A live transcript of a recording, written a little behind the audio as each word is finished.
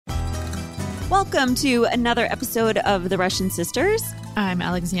Welcome to another episode of The Russian Sisters. I'm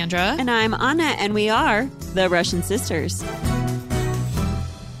Alexandra. And I'm Anna, and we are The Russian Sisters.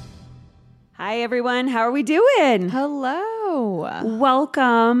 Hi, everyone. How are we doing? Hello.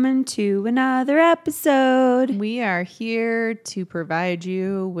 Welcome to another episode. We are here to provide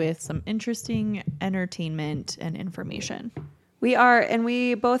you with some interesting entertainment and information. We are, and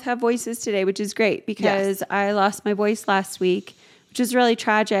we both have voices today, which is great because I lost my voice last week, which is really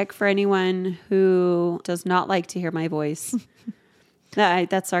tragic for anyone who does not like to hear my voice.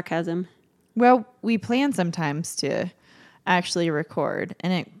 That's sarcasm. Well, we plan sometimes to actually record,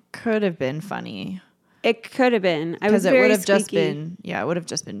 and it could have been funny. It could have been. I was it very would have just squeaky. been, it would have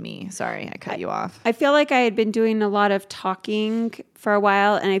just been me. Sorry, I cut you off. I feel like I had been doing a lot of talking for a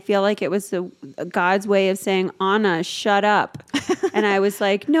while, and I feel like it was God's way of saying, Anna, shut up. And I was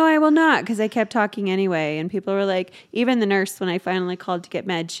like, no, I will not, because I kept talking anyway. And people were like, even the nurse, when I finally called to get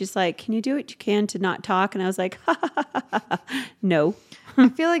meds, she's like, can you do what you can to not talk? And I was like, no. I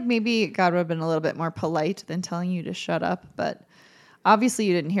feel like maybe God would have been a little bit more polite than telling you to shut up, but obviously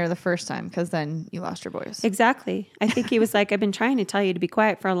you didn't hear the first time because then you lost your voice. Exactly. I think he was like, I've been trying to tell you to be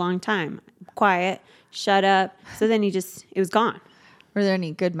quiet for a long time. Quiet, shut up. So then it was gone. Were there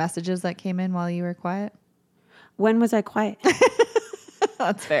any good messages that came in while you were quiet? When was I quiet?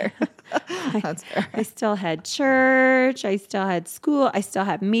 That's fair. That's fair. I still had church. I still had school. I still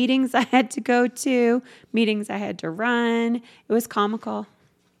had meetings I had to go to, meetings I had to run. It was comical.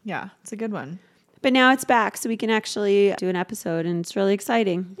 Yeah, it's a good one. But now it's back, so we can actually do an episode, and it's really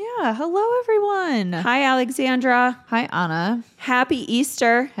exciting. Yeah. Hello, everyone. Hi, Alexandra. Hi, Anna. Happy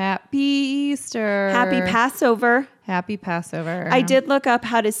Easter. Happy Easter. Happy Passover. Happy Passover. I did look up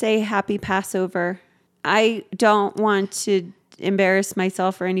how to say Happy Passover. I don't want to embarrass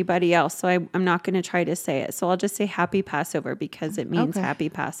myself or anybody else, so I'm not going to try to say it. So I'll just say Happy Passover because it means Happy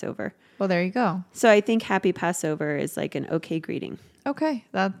Passover. Well, there you go. So I think Happy Passover is like an okay greeting. Okay,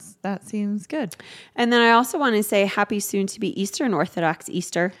 that seems good. And then I also want to say happy soon to be Eastern Orthodox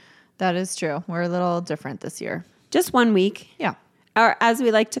Easter. That is true. We're a little different this year. Just 1 week. Yeah. Or as we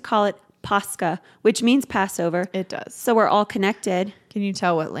like to call it, Pascha, which means Passover. It does. So we're all connected. Can you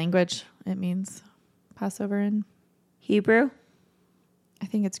tell what language it means Passover in? Hebrew? I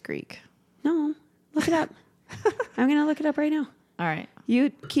think it's Greek. No, look it up. I'm going to look it up right now. All right.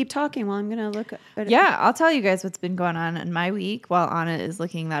 You keep talking while I'm going to look at it. Yeah, I'll tell you guys what's been going on in my week while Anna is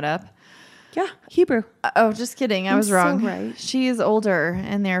looking that up. Yeah, Hebrew. Oh, just kidding. I was so wrong. right. She is older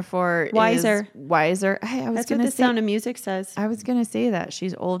and therefore Wiser. is wiser. Hey, That's what the Sound of Music says. I was going to say that.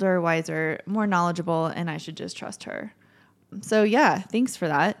 She's older, wiser, more knowledgeable, and I should just trust her. So yeah, thanks for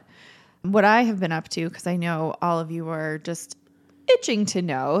that. What I have been up to, because I know all of you are just itching to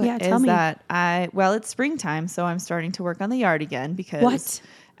know, is that it's springtime, so I'm starting to work on the yard again because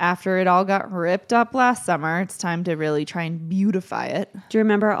after it all got ripped up last summer, it's time to really try and beautify it. Do you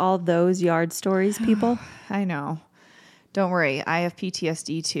remember all those yard stories, people? I know. Don't worry. I have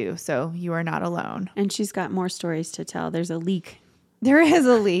PTSD too, so you are not alone. And she's got more stories to tell. There's a leak. There is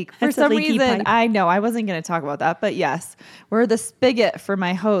a leak. For some reason, pipe. I know. I wasn't going to talk about that, but yes. Where the spigot for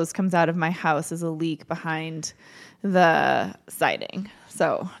my hose comes out of my house is a leak behind the siding.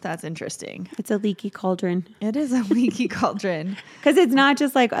 So that's interesting. It's a leaky cauldron. It is a leaky cauldron. Because it's not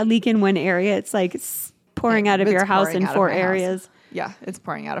just like a leak in one area. It's like pouring out of your house in 4 areas. Yeah, it's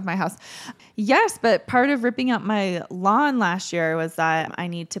pouring out of my house. Yes, but part of ripping up my lawn last year was that I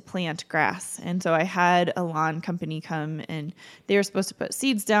need to plant grass. And so I had a lawn company come and they were supposed to put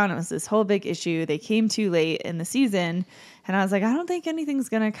seeds down. It was this whole big issue. They came too late in the season. And I was like, I don't think anything's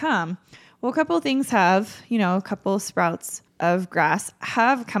going to come. Well, a couple of things have, a couple of sprouts of grass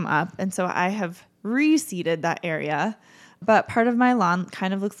have come up. And so I have reseeded that area. But part of my lawn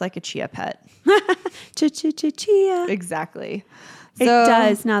kind of looks like a chia pet. Chia. Exactly. It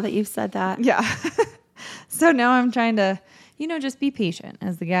does now that you've said that. Yeah. So now I'm trying to, just be patient.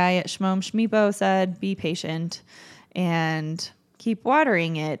 As the guy at Shmom Shmipo said, be patient and keep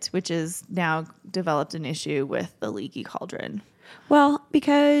watering it, which is now developed an issue with the leaky cauldron. Well,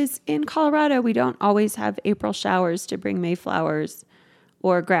 because in Colorado, we don't always have April showers to bring Mayflowers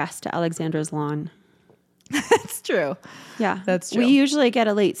or grass to Alexandra's lawn. That's true. Yeah. That's true. We usually get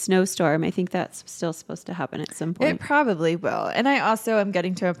a late snowstorm. I think that's still supposed to happen at some point. It probably will. And I also am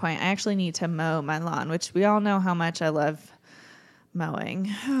getting to a point, I actually need to mow my lawn, which we all know how much I love mowing.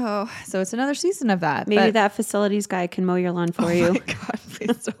 Oh, so it's another season of that. Maybe that facilities guy can mow your lawn for you. Oh my God,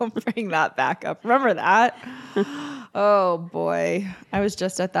 please don't bring that back up. Remember that? Oh boy. I was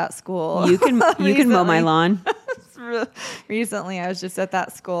just at that school. You can mow my lawn. Recently, I was just at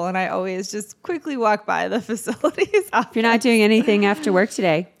that school and I always just quickly walk by the facilities office. If you're not doing anything after work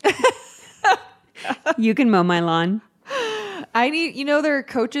today, You can mow my lawn. I need, there are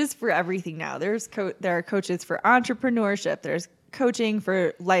coaches for everything now. There are coaches for entrepreneurship. There's coaching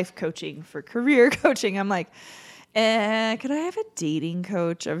for life coaching, for career coaching. I'm like, could I have a dating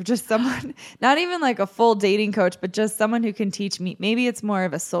coach of just someone, not even like a full dating coach, but just someone who can teach me. Maybe it's more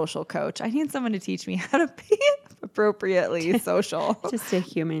of a social coach. I need someone to teach me how to be appropriately social. Just a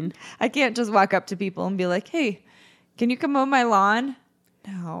human. I can't just walk up to people and be like, hey, can you come mow my lawn?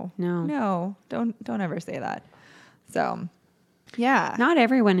 No, don't ever say that. So, yeah. Not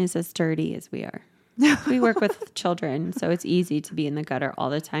everyone is as dirty as we are. We work with children, so it's easy to be in the gutter all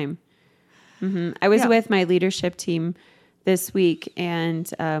the time. I was with my leadership team this week,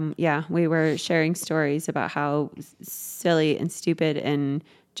 and we were sharing stories about how silly and stupid and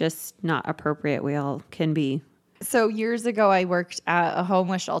just not appropriate we all can be. So years ago, I worked at a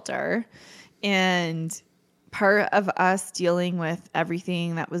homeless shelter, and part of us dealing with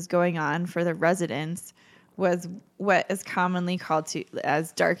everything that was going on for the residents was what is commonly called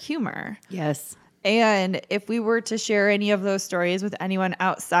as dark humor. Yes. And if we were to share any of those stories with anyone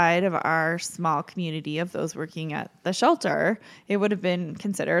outside of our small community of those working at the shelter, it would have been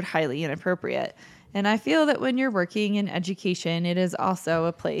considered highly inappropriate. And I feel that when you're working in education, it is also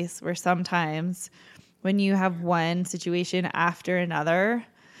a place where sometimes when you have one situation after another,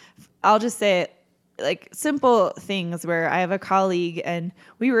 I'll just say it, like simple things where I have a colleague and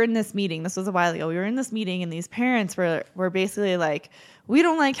we were in this meeting. This was a while ago. We were in this meeting and these parents were basically like, we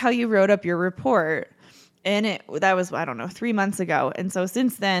don't like how you wrote up your report. And that was, 3 months ago. And so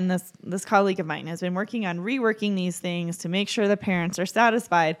since then, this colleague of mine has been working on reworking these things to make sure the parents are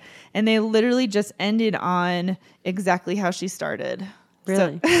satisfied. And they literally just ended on exactly how she started.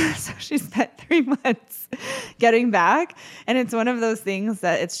 Really? So she spent 3 months getting back. And it's one of those things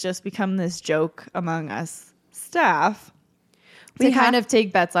that it's just become this joke among us staff to kind of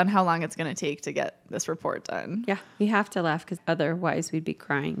take bets on how long it's going to take to get this report done. Yeah, we have to laugh because otherwise we'd be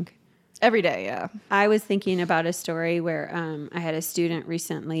crying. Every day, yeah. I was thinking about a story where I had a student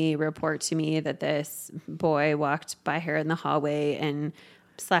recently report to me that this boy walked by her in the hallway and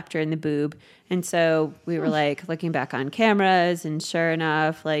slapped her in the boob. And so we were like looking back on cameras, and sure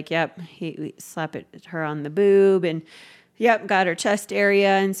enough, he slapped her on the boob, and got her chest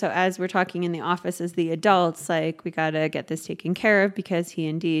area. And so as we're talking in the office as the adults, we got to get this taken care of because he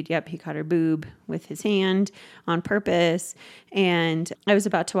indeed, he caught her boob with his hand on purpose. And I was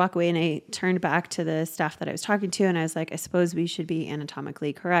about to walk away, and I turned back to the staff that I was talking to, and I was like, I suppose we should be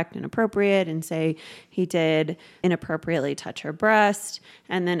anatomically correct and appropriate and say he did inappropriately touch her breast.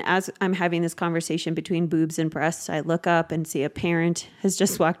 And then as I'm having this conversation between boobs and breasts, I look up and see a parent has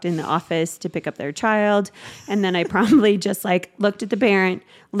just walked in the office to pick up their child. And then I promptly just looked at the parent,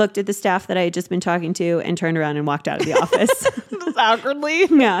 looked at the staff that I had just been talking to, and turned around and walked out of the office. Just awkwardly?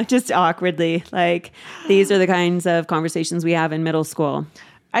 Yeah, just awkwardly. These are the kinds of conversations we have in middle school.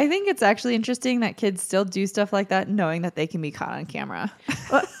 I think it's actually interesting that kids still do stuff like that knowing that they can be caught on camera.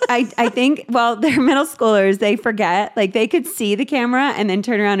 Well, I think, they're middle schoolers. They forget. They could see the camera and then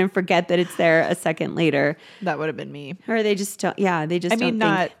turn around and forget that it's there a second later. That would have been me. Or they just don't, don't think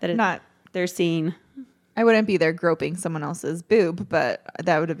that they're seen. I wouldn't be there groping someone else's boob, but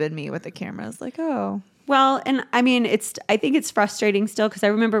that would have been me with the cameras. Oh. Well, and I think it's frustrating still because I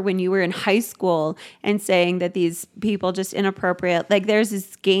remember when you were in high school and saying that these people just inappropriate, there's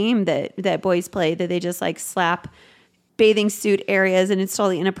this game that boys play that they just slap bathing suit areas and it's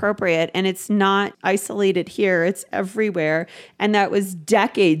totally inappropriate, and it's not isolated here, it's everywhere. And that was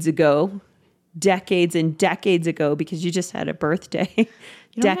decades and decades ago because you just had a birthday.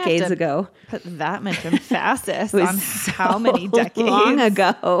 Decades ago. Put that much emphasis on how many decades long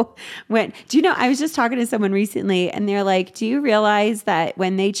ago. I was just talking to someone recently and they're like, do you realize that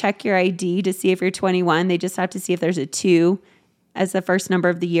when they check your ID to see if you're 21, they just have to see if there's a 2 as the first number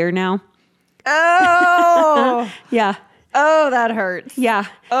of the year now? Oh, yeah. Oh, that hurts. Yeah.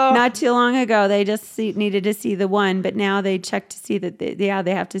 Oh. Not too long ago, they just needed to see the 1, but now they check to see that they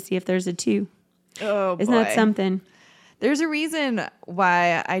have to see if there's a 2. Oh, Isn't that something? There's a reason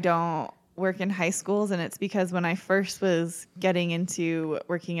why I don't work in high schools, and it's because when I first was getting into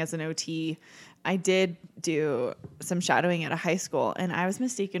working as an OT, I did do some shadowing at a high school, and I was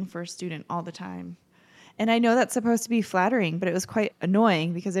mistaken for a student all the time. And I know that's supposed to be flattering, but it was quite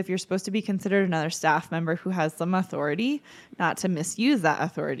annoying because if you're supposed to be considered another staff member who has some authority, not to misuse that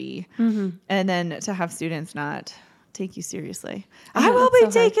authority, and then to have students not take you seriously. I will be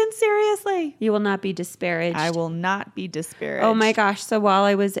taken seriously. You will not be disparaged. I will not be disparaged. Oh my gosh. So while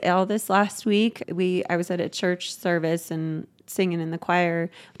I was ill this last week, I was at a church service and singing in the choir,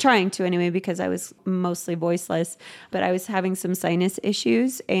 trying to anyway, because I was mostly voiceless, but I was having some sinus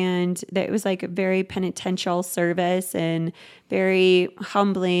issues, and it was like a very penitential service and very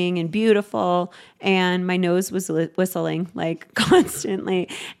humbling and beautiful. And my nose was whistling like constantly.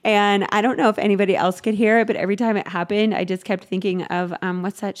 And I don't know if anybody else could hear it, but every time it happened, I just kept thinking of,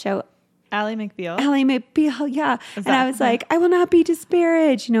 what's that show? Ally McBeal. Ally McBeal, yeah. And I was like, I will not be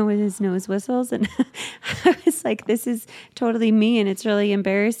disparaged, with his nose whistles. And I was like, this is totally me, and it's really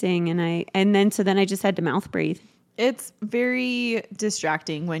embarrassing. And then I just had to mouth breathe. It's very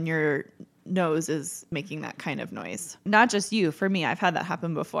distracting when your nose is making that kind of noise. Not just you, for me, I've had that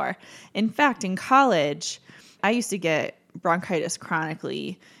happen before. In fact, in college, I used to get bronchitis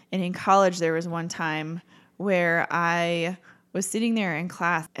chronically. And in college, there was one time where I was sitting there in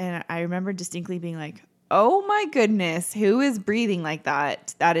class, and I remember distinctly being like, oh my goodness, who is breathing like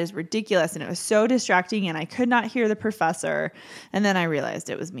that? That is ridiculous. And it was so distracting, and I could not hear the professor. And then I realized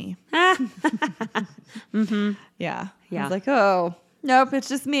it was me. Mm-hmm. Yeah. Yeah. I was like, oh, nope, it's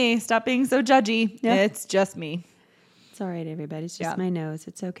just me. Stop being so judgy. Yeah. It's just me. It's all right, everybody. It's just my nose.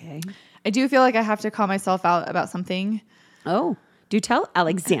 It's okay. I do feel like I have to call myself out about something. Oh, do tell,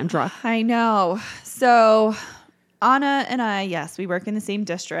 Alexandra. I know. So Anna and I, yes, we work in the same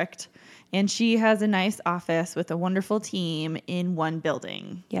district, and she has a nice office with a wonderful team in one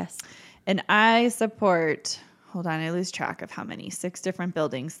building. Yes. And I support, hold on, I lose track of how many, 6 different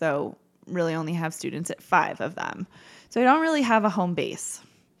buildings, though really only have students at 5 of them. So I don't really have a home base.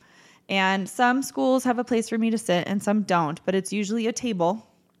 And some schools have a place for me to sit and some don't, but it's usually a table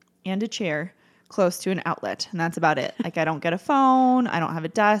and a chair close to an outlet, and that's about it. Like, I don't get a phone, I don't have a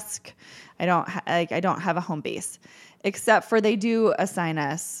desk, I don't have a home base, except for they do assign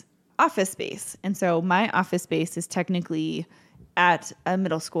us office space. And so my office space is technically at a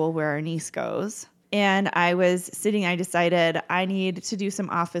middle school where our niece goes. And I decided I need to do some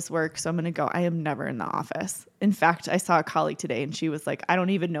office work, so I'm going to go. I am never in the office. In fact, I saw a colleague today, and she was like, I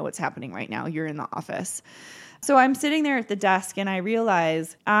don't even know what's happening right now. You're in the office. So I'm sitting there at the desk, and I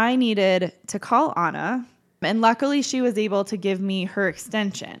realized I needed to call Anna. And luckily, she was able to give me her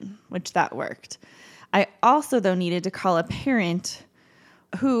extension, which that worked. I also, though, needed to call a parent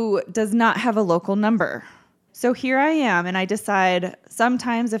who does not have a local number. So here I am, and I decide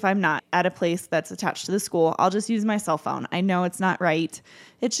sometimes if I'm not at a place that's attached to the school, I'll just use my cell phone. I know it's not right.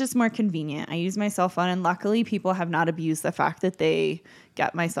 It's just more convenient. I use my cell phone, and luckily people have not abused the fact that they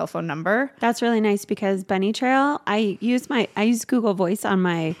get my cell phone number. That's really nice, because Bunny Trail, I use Google Voice on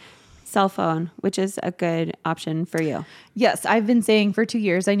my cell phone, which is a good option for you. Yes, I've been saying for 2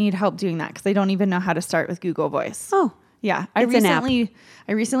 years I need help doing that because I don't even know how to start with Google Voice. Oh, yeah. I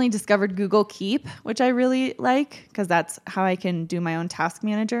recently discovered Google Keep, which I really like because that's how I can do my own task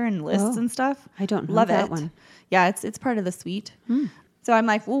manager and lists and stuff. I don't know Love that it. one. Yeah, it's part of the suite. So I'm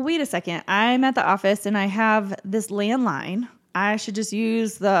like, well, wait a second. I'm at the office and I have this landline. I should just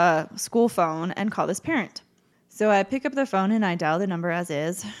use the school phone and call this parent. So I pick up the phone and I dial the number as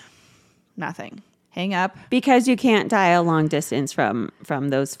is. Nothing. Hang up. Because you can't dial long distance from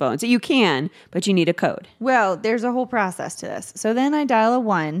those phones. You can, but you need a code. Well, there's a whole process to this. So then I dial a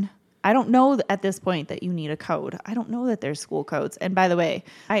 1. I don't know at this point that you need a code. I don't know that there's school codes. And by the way,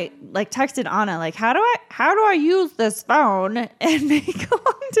 I texted Anna, how do I use this phone and make a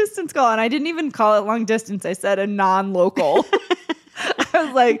long distance call? And I didn't even call it long distance. I said a non-local. I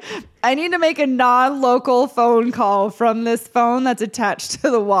was like, I need to make a non-local phone call from this phone that's attached to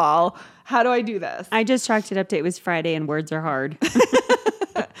the wall. How do I do this? I just tracked it up to it was Friday and words are hard.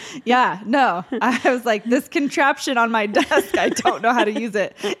 Yeah, no. I was like, this contraption on my desk, I don't know how to use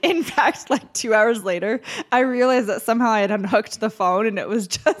it. In fact, 2 hours later, I realized that somehow I had unhooked the phone and it was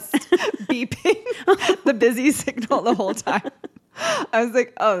just beeping the busy signal the whole time. I was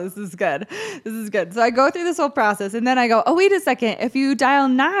like, oh, this is good. This is good. So I go through this whole process and then I go, oh, wait a second. If you dial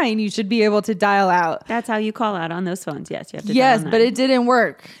 9, you should be able to dial out. That's how you call out on those phones. Yes, you have to Yes, dial 9. but it didn't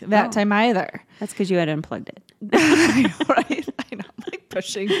work that time either. That's because you had unplugged it. I know, right? I know. I'm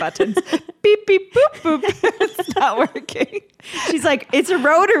pushing buttons. Beep, beep, boop, boop. It's not working. She's like, it's a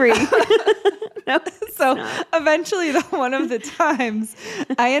rotary. No, so eventually, one of the times,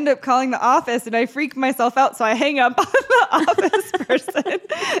 I end up calling the office and I freak myself out. So I hang up on the office person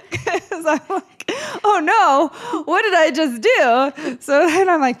because I'm like, oh no, what did I just do? So then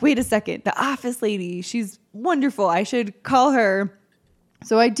I'm like, wait a second, the office lady, she's wonderful. I should call her.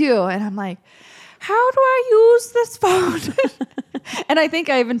 So I do. And I'm like, how do I use this phone? And I think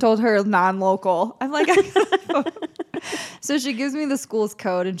I even told her non-local. I'm like, I got a phone. So she gives me the school's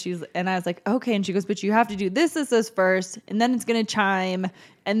code and I was like, okay. And she goes, but you have to do this first, and then it's going to chime,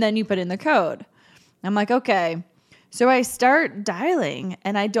 and then you put in the code. I'm like, okay. So I start dialing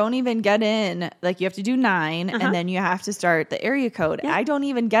and I don't even get in. Like you have to do 9 and then you have to start the area code. Yeah. I don't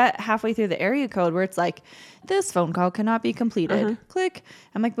even get halfway through the area code where it's like, this phone call cannot be completed. Click.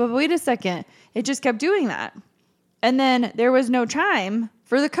 I'm like, but wait a second. It just kept doing that. And then there was no chime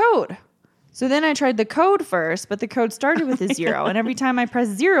for the code. So then I tried the code first, but the code started with a 0. And every time I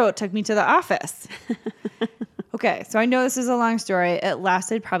pressed 0, it took me to the office. Okay, so I know this is a long story. It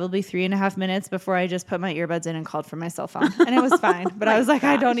lasted probably 3.5 minutes before I just put my earbuds in and called from my cell phone. And it was fine. But I was like,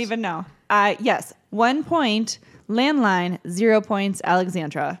 I don't even know. Yes, 1 point, landline, 0 points,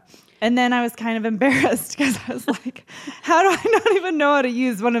 Alexandra. And then I was kind of embarrassed because I was like, how do I not even know how to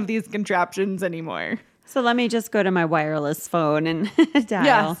use one of these contraptions anymore? So let me just go to my wireless phone and dial.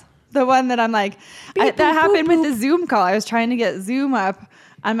 Yes, the one that I'm like, that happened with the Zoom call. I was trying to get Zoom up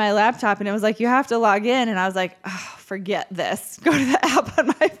on my laptop and it was like, you have to log in. And I was like, oh, forget this. Go to the app on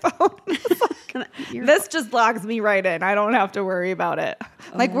my phone. This just logs me right in. I don't have to worry about it.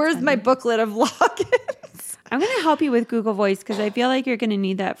 Like, where's my booklet of logins? I'm going to help you with Google Voice because I feel like you're going to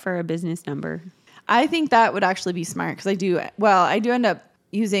need that for a business number. I think that would actually be smart because I do end up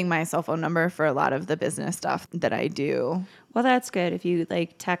using my cell phone number for a lot of the business stuff that I do. Well, that's good if you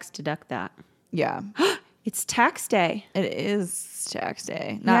like tax deduct that. Yeah. It's tax day. It is tax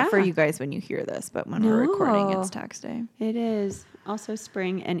day. Not for you guys when you hear this, but when we're recording, it's tax day. It is. Also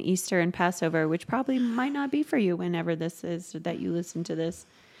spring and Easter and Passover, which probably might not be for you whenever this is that you listen to this.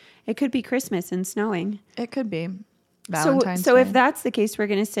 It could be Christmas and snowing. It could be. Valentine's So Day. if that's the case, we're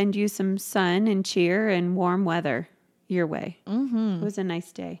going to send you some sun and cheer and warm weather your way. It was a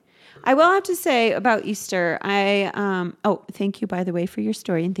nice day. I will have to say about Easter, thank you, by the way, for your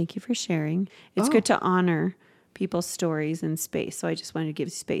story, and thank you for sharing. It's good to honor people's stories and space. So I just wanted to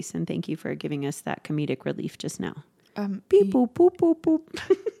give space, and thank you for giving us that comedic relief just now. Beep, boop, boop, boop, boop.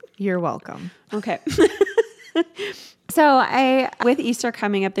 You're welcome. Okay. So with Easter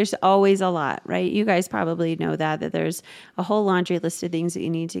coming up, there's always a lot, right? You guys probably know that there's a whole laundry list of things that you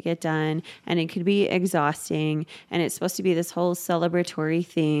need to get done, and it could be exhausting, and it's supposed to be this whole celebratory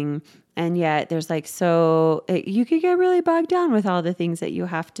thing. And yet there's you could get really bogged down with all the things that you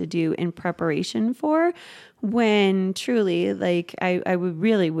have to do in preparation for, when truly, I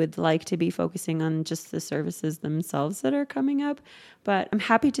would like to be focusing on just the services themselves that are coming up. But I'm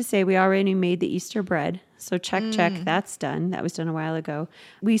happy to say we already made the Easter bread. So check, that's done. That was done a while ago.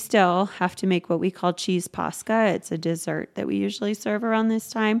 We still have to make what we call cheese pasca. It's a dessert that we usually serve around this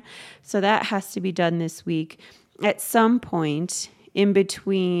time. So that has to be done this week. At some point in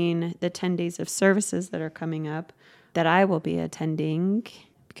between the 10 days of services that are coming up that I will be attending,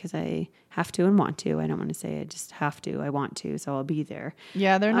 because I have to and want to. I don't want to say I just have to. I want to, so I'll be there.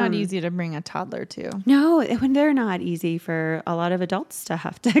 Yeah, they're not easy to bring a toddler to. No, when they're not easy for a lot of adults to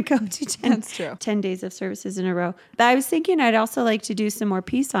have to go to 10 days of services in a row. But I was thinking I'd also like to do some more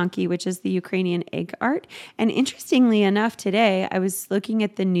pisanki, which is the Ukrainian egg art. And interestingly enough, today I was looking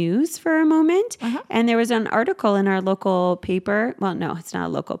at the news for a moment, and there was an article in our local paper. Well, no, it's not a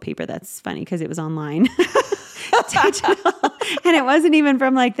local paper. That's funny because it was online. And it wasn't even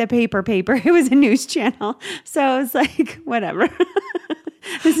from like the paper. It was a news channel. So I was like, whatever.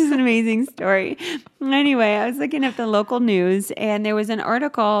 This is an amazing story. Anyway, I was looking at the local news, and there was an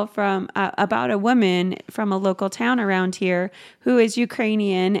article from about a woman from a local town around here who is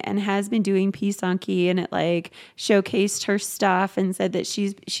Ukrainian and has been doing pisanki, and it showcased her stuff and said that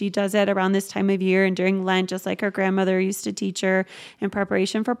she does it around this time of year and during Lent, just like her grandmother used to teach her in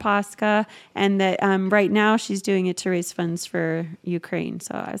preparation for Pascha, and that right now she's doing it to raise funds for Ukraine.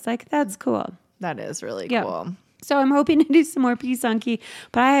 So I was like, that's cool. That is really cool. So I'm hoping to do some more pisanki,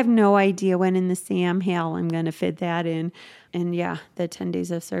 but I have no idea when in the Sam Hale I'm going to fit that in. And yeah, the 10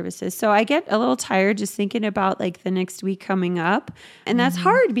 days of services. So I get a little tired just thinking about the next week coming up. And that's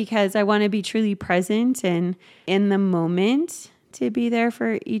hard because I want to be truly present and in the moment to be there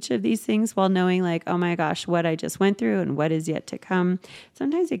for each of these things while knowing oh my gosh, what I just went through and what is yet to come.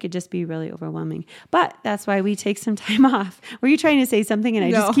 Sometimes it could just be really overwhelming, but that's why we take some time off. Were you trying to say something and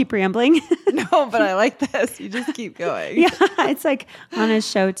I just keep rambling? No, but I like this. You just keep going. Yeah, it's on a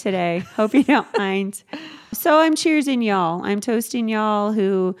show today. Hope you don't mind. So I'm cheersing y'all. I'm toasting y'all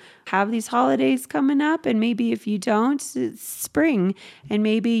who have these holidays coming up. And maybe if you don't, it's spring. And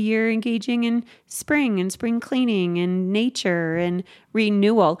maybe you're engaging in spring and spring cleaning and nature and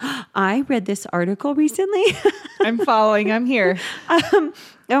renewal. I read this article recently. I'm following. I'm here.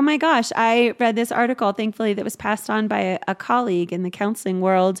 Oh my gosh. I read this article, thankfully, that was passed on by a colleague in the counseling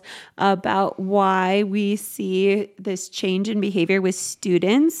world about why we see this change in behavior with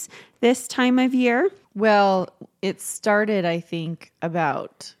students this time of year. Well, it started, I think,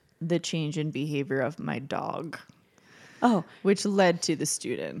 about the change in behavior of my dog. Oh, which led to the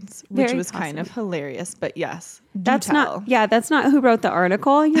students, which Very was kind of hilarious. But yes, that's not who wrote the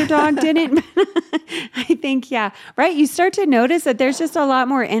article. Your dog didn't. I think, yeah, right. You start to notice that there's just a lot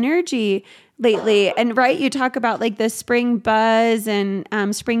more energy lately. And right, you talk about like the spring buzz and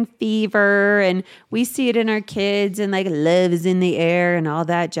spring fever, and we see it in our kids, and like love is in the air and all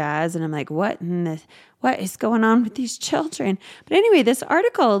that jazz. And I'm like, what is going on with these children? But anyway, this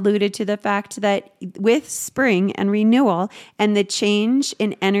article alluded to the fact that with spring and renewal and the change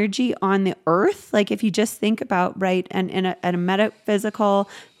in energy on the earth, like if you just think about, right, and at a metaphysical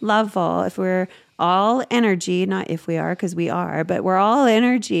level, if we're all energy, not if we are, because we are, but we're all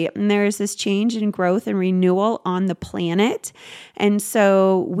energy. And there's this change in growth and renewal on the planet. And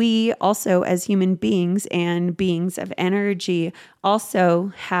so we also, as human beings and beings of energy,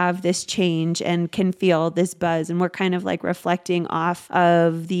 also have this change and can feel this buzz. And we're kind of like reflecting off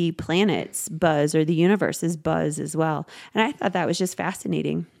of the planet's buzz or the universe's buzz as well. And I thought that was just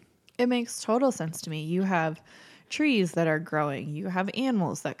fascinating. It makes total sense to me. You have trees that are growing. You have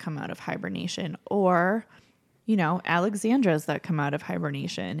animals that come out of hibernation, or, Alexandras that come out of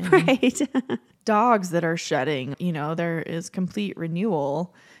hibernation. And right. dogs that are shedding. There is complete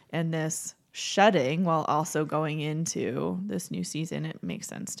renewal and this shedding while also going into this new season. It makes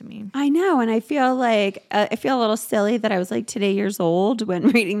sense to me. I know. And I feel like, I feel a little silly that I was like today years old when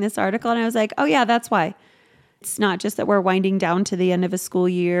reading this article. And I was like, oh yeah, that's why. It's not just that we're winding down to the end of a school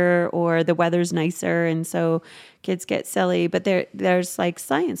year or the weather's nicer and so kids get silly, but there's like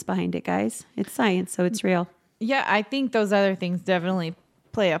science behind it, guys. It's science, so it's real. Yeah, I think those other things definitely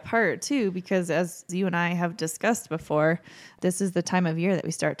play a part too, because as you and I have discussed before, this is the time of year that we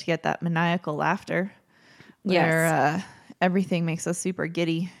start to get that maniacal laughter where everything makes us super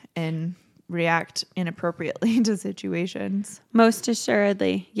giddy and react inappropriately to situations. Most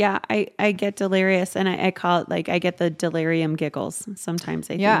assuredly. Yeah, I get delirious, and I call it like I get the delirium giggles sometimes,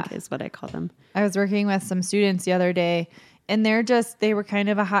 I think is what I call them. I was working with some students the other day, and they were kind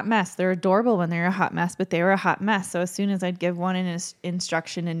of a hot mess. They're adorable when they're a hot mess, but they were a hot mess. So as soon as I'd give one an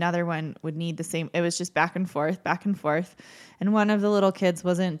instruction, another one would need the same. It was just back and forth, back and forth. And one of the little kids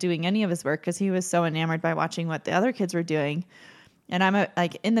wasn't doing any of his work because he was so enamored by watching what the other kids were doing. And I'm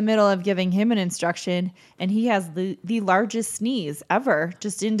like in the middle of giving him an instruction, and he has the largest sneeze ever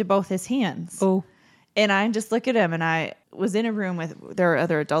just into both his hands. Oh. And I just look at him, and I was in a room there were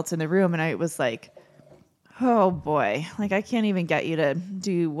other adults in the room, and I was like, oh boy, like I can't even get you to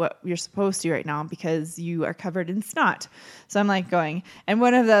do what you're supposed to right now because you are covered in snot. So I'm like going, and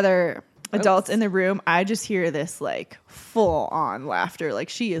one of the other adults in the room, I just hear this like full on laughter. Like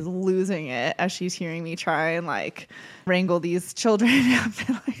she is losing it as she's hearing me try and like wrangle these children up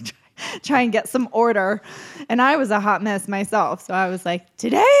and like try and get some order. And I was a hot mess myself. So I was like,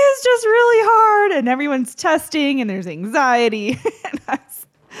 today is just really hard and everyone's testing and there's anxiety. And I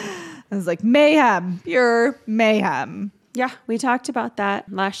was like, mayhem, pure mayhem. Yeah, we talked about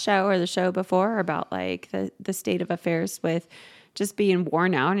that last show or the show before about like the state of affairs with just being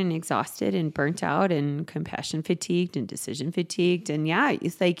worn out and exhausted and burnt out and compassion fatigued and decision fatigued. And yeah,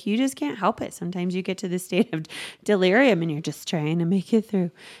 it's like you just can't help it. Sometimes you get to the state of delirium and you're just trying to make it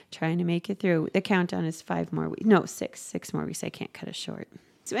through. The countdown is 5 more weeks. No, 6 more weeks. I can't cut it short.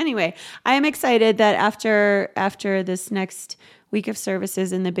 So anyway, I am excited that after this next week of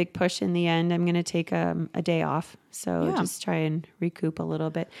services and the big push in the end, I'm going to take a day off. So just try and recoup a little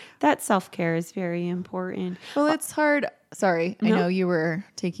bit. That self-care is very important. Well, it's hard. Sorry, I know you were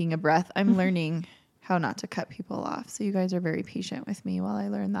taking a breath. I'm learning how not to cut people off. So you guys are very patient with me while I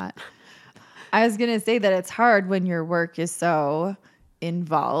learn that. I was going to say that it's hard when your work is so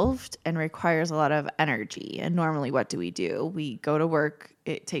involved and requires a lot of energy. And normally what do? We go to work,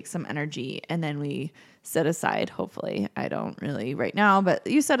 it takes some energy, and then we set aside, hopefully, I don't really right now, but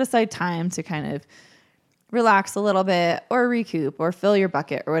you set aside time to kind of relax a little bit or recoup or fill your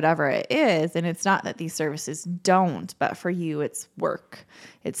bucket or whatever it is. And it's not that these services don't, but for you, it's work.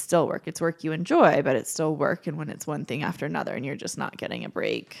 It's still work. It's work you enjoy, but it's still work. And when it's one thing after another and you're just not getting a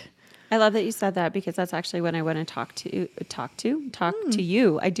break. I love that you said that because that's actually what I want to talk to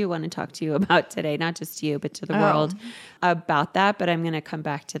you. I do want to talk to you about today, not just to you, but to the world about that. But I'm going to come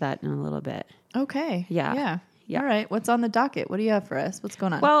back to that in a little bit. Okay. Yeah. All right. What's on the docket? What do you have for us? What's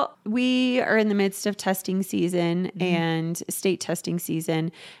going on? Well, we are in the midst of testing season and state testing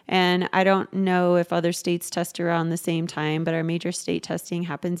season. And I don't know if other states test around the same time, but our major state testing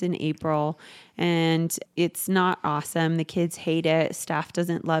happens in April. And it's not awesome. The kids hate it. Staff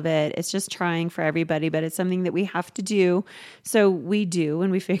doesn't love it. It's just trying for everybody, but it's something that we have to do. So we do,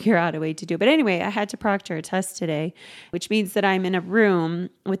 and we figure out a way to do it. But anyway, I had to proctor a test today, which means that I'm in a room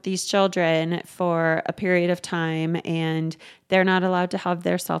with these children for a period of time time, and they're not allowed to have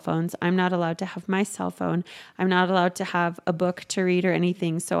their cell phones. I'm not allowed to have my cell phone. I'm not allowed to have a book to read or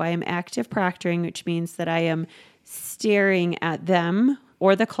anything. So I am active proctoring, which means that I am staring at them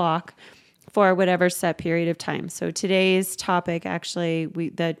or the clock for whatever set period of time. So today's topic, actually,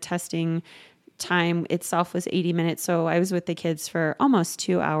 the testing time itself was 80 minutes. So I was with the kids for almost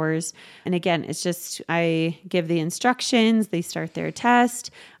 2 hours. And again, it's just, I give the instructions, they start their test.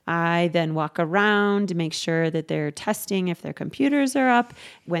 I then walk around to make sure that they're testing if their computers are up.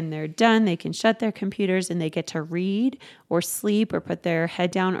 When they're done, they can shut their computers and they get to read or sleep or put their head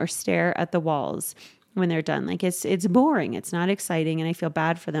down or stare at the walls when they're done. Like it's boring. It's not exciting. And I feel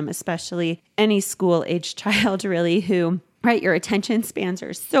bad for them, especially any school age child really who, right, your attention spans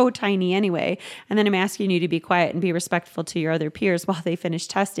are so tiny anyway. And then I'm asking you to be quiet and be respectful to your other peers while they finish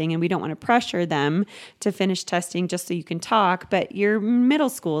testing. And we don't want to pressure them to finish testing just so you can talk, but you're middle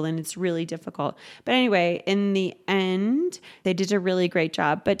school and it's really difficult. But anyway, in the end, they did a really great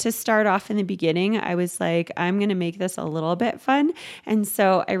job. But to start off in the beginning, I was like, I'm going to make this a little bit fun. And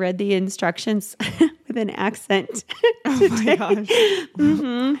so I read the instructions with an accent. Oh my gosh.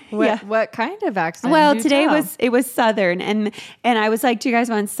 Mm-hmm. What kind of accent? Well, today it was Southern, and I was like, do you guys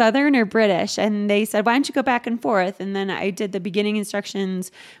want Southern or British? And they said, why don't you go back and forth? And then I did the beginning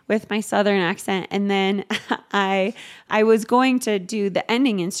instructions with my Southern accent, and then I was going to do the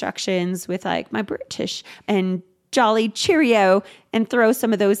ending instructions with like my British and jolly cheerio and throw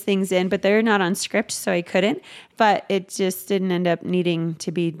some of those things in, but they're not on script, so I couldn't. But it just didn't end up needing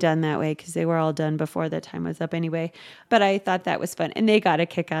to be done that way because they were all done before the time was up anyway. But I thought that was fun, and they got a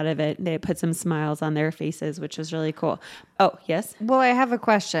kick out of it. They put some smiles on their faces, which was really cool. Oh, yes? Well, I have a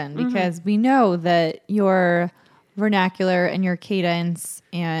question because we know that your vernacular and your cadence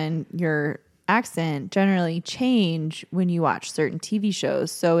and your accent generally change when you watch certain TV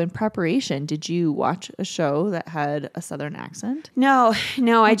shows. So in preparation, did you watch a show that had a Southern accent? No,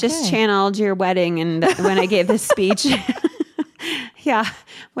 I just channeled your wedding and when I gave this speech. Yeah,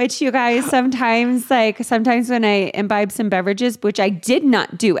 which you guys sometimes when I imbibe some beverages, which I did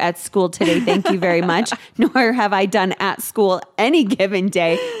not do at school today, thank you very much, nor have I done at school any given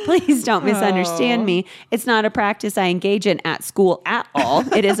day. Please don't misunderstand me. It's not a practice I engage in at school at all.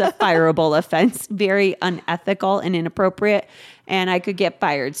 It is a fireable offense, very unethical and inappropriate, and I could get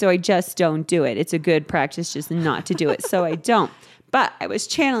fired. So I just don't do it. It's a good practice just not to do it. So I don't. But I was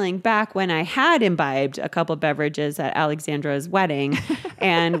channeling back when I had imbibed a couple beverages at Alexandra's wedding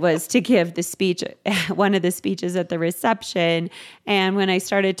and was to give the speech, one of the speeches at the reception. And when I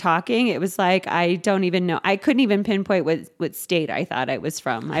started talking, it was like, I don't even know. I couldn't even pinpoint what state I thought I was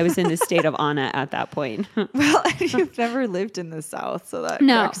from. I was in the state of Anna at that point. Well, you've never lived in the South, so that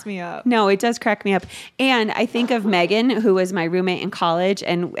cracks me up. No, it does crack me up. And I think of Megan, who was my roommate in college.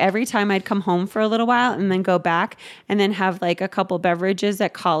 And every time I'd come home for a little while and then go back and then have like a couple beverages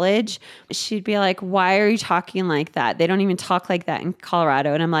at college, she'd be like, why are you talking like that? They don't even talk like that in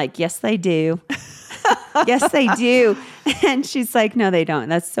Colorado. And I'm like, yes, they do. Yes, they do. And she's like, no, they don't.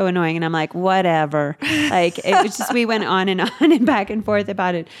 That's so annoying. And I'm like, whatever. Like, it was just, we went on and back and forth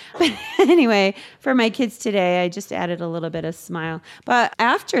about it. But anyway, for my kids today, I just added a little bit of smile. But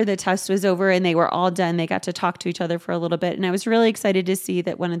after the test was over and they were all done, they got to talk to each other for a little bit. And I was really excited to see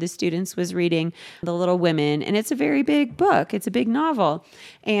that one of the students was reading The Little Women. And it's a very big book. It's a big novel.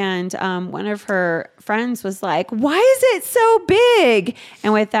 And one of her friends was like, why is it so big?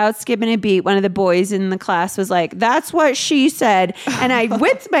 And without skipping a beat, one of the boys in the class was like, that's what she said. And I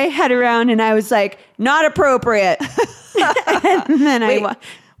whipped my head around and I was like, not appropriate. And then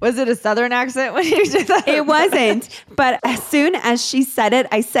was it a Southern accent when you did that? It wasn't. But as soon as she said it,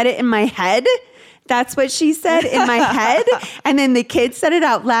 I said it in my head. That's what she said in my head. And then the kids said it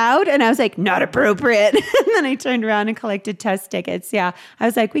out loud. And I was like, not appropriate. And then I turned around and collected test tickets. Yeah. I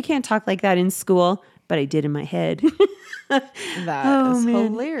was like, we can't talk like that in school. But I did in my head. That is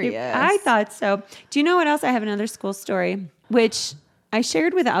hilarious. I thought so. Do you know what else? I have another school story, which I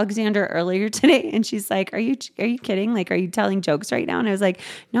shared with Alexandra earlier today. And she's like, are you kidding? Like, are you telling jokes right now? And I was like,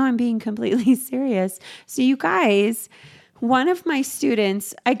 no, I'm being completely serious. So you guys, one of my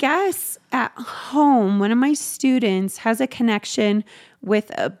students, I guess at home, one of my students has a connection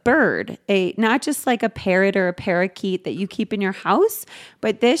with a bird, not just like a parrot or a parakeet that you keep in your house,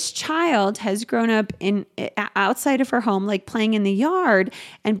 but this child has grown up outside of her home, like playing in the yard,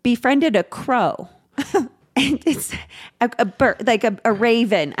 and befriended a crow. And it's a bird, like a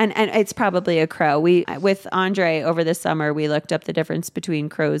raven, and it's probably a crow. With Andre over the summer, we looked up the difference between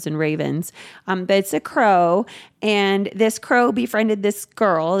crows and ravens. But it's a crow, And this crow befriended this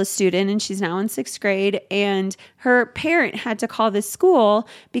girl, a student, and she's now in 6th grade. And her parent had to call the school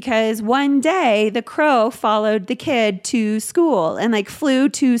because one day the crow followed the kid to school and like flew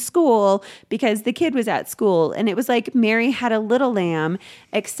to school because the kid was at school. And it was like Mary had a little lamb,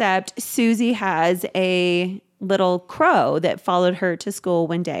 except Susie has a little crow that followed her to school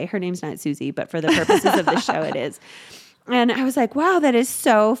one day. Her name's not Susie, but for the purposes of the show, it is. And I was like, wow, that is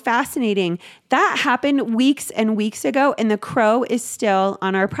so fascinating. That happened weeks and weeks ago, and the crow is still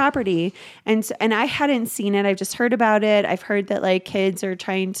on our property. And I hadn't seen it. I've just heard about it. I've heard that like kids are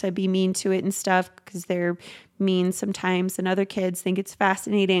trying to be mean to it and stuff because they're mean sometimes, and other kids think it's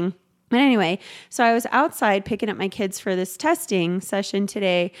fascinating. But anyway, so I was outside picking up my kids for this testing session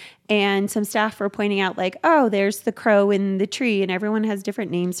today, and some staff were pointing out like, oh, there's the crow in the tree, and everyone has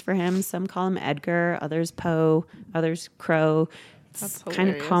different names for him. Some call him Edgar, others Poe, others Crow. It's kind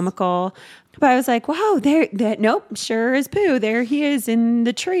of comical. But I was like, wow, nope, sure is Pooh. There he is in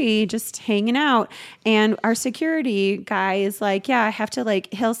the tree just hanging out. And our security guy is like, yeah, I have to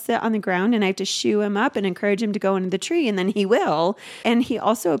he'll sit on the ground and I have to shoo him up and encourage him to go into the tree, and then he will. And he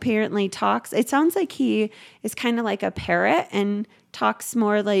also apparently talks. It sounds like he is kind of like a parrot and talks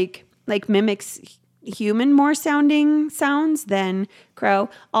more like mimics human more sounding sounds than crow.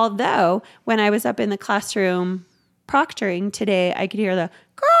 Although when I was up in the classroom proctoring today, I could hear the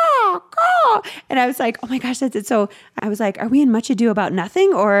caw, caw. And I was like, oh my gosh, that's it. So I was like, are we in Much Ado About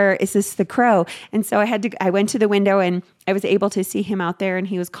Nothing, or is this the crow? And so I went to the window and I was able to see him out there, and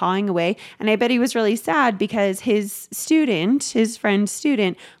he was cawing away. And I bet he was really sad because his friend's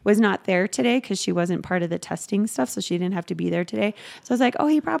student was not there today because she wasn't part of the testing stuff. So she didn't have to be there today. So I was like, oh,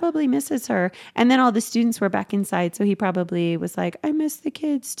 he probably misses her. And then all the students were back inside. So he probably was like, I miss the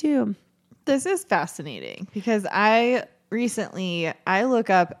kids too. This is fascinating because I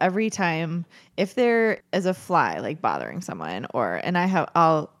look up every time if there is a fly bothering someone,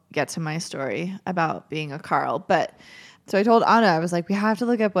 I'll get to my story about being a Carl. But so I told Anna, I was like, we have to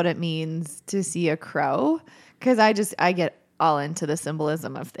look up what it means to see a crow, because I get all into the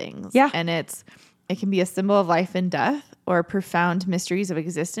symbolism of things. Yeah. And it can be a symbol of life and death or profound mysteries of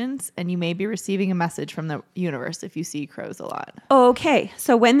existence. And you may be receiving a message from the universe if you see crows a lot. Okay.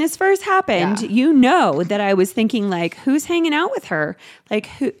 So when this first happened, you know that I was thinking who's hanging out with her?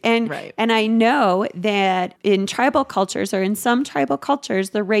 Who? Right. And I know that in tribal cultures, or in some tribal cultures,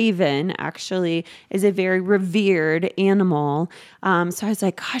 the raven actually is a very revered animal. So I was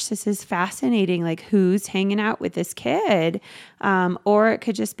like, gosh, this is fascinating. Who's hanging out with this kid? Or it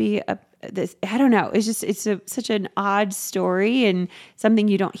could just be I don't know. It's such an odd story and something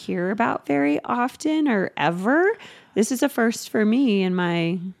you don't hear about very often or ever. This is a first for me in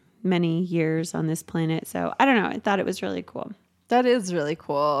my many years on this planet. So I don't know. I thought it was really cool. That is really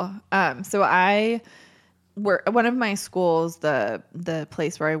cool. So one of my schools, the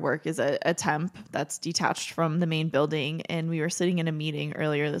place where I work is a temp that's detached from the main building. And we were sitting in a meeting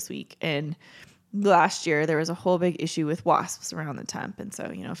earlier this week, and last year there was a whole big issue with wasps around the temp. And so,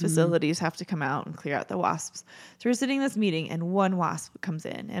 facilities have to come out and clear out the wasps. So we're sitting in this meeting and one wasp comes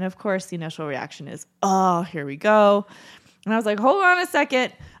in. And of course the initial reaction is, oh, here we go. And I was like, hold on a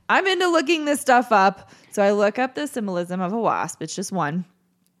second. I'm into looking this stuff up. So I look up the symbolism of a wasp. It's just one.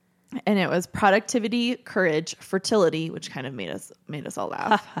 And it was productivity, courage, fertility, which kind of made us all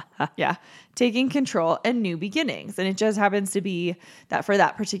laugh. Yeah. Taking control and new beginnings. And it just happens to be that for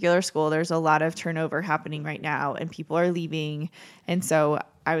that particular school, there's a lot of turnover happening right now and people are leaving. And so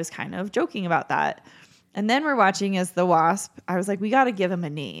I was kind of joking about that. And then we're watching as the wasp, I was like, we got to give him a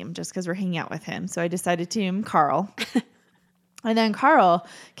name just because we're hanging out with him. So I decided to name him Carl. And then Carl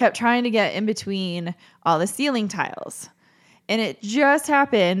kept trying to get in between all the ceiling tiles. And it just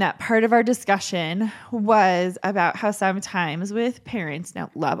happened that part of our discussion was about how sometimes with parents, now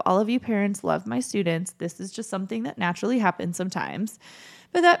love all of you parents, love my students. This is just something that naturally happens sometimes.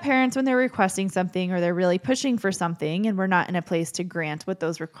 But that parents, when they're requesting something or they're really pushing for something and we're not in a place to grant what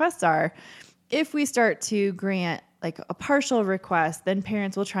those requests are, if we start to grant a partial request, then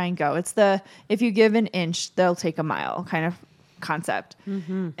parents will try and go. It's if you give an inch, they'll take a mile kind of concept.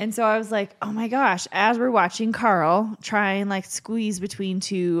 Mm-hmm. And so I was like, oh my gosh, as we're watching Carl try and squeeze between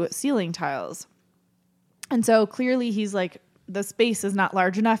two ceiling tiles. And so clearly he's the space is not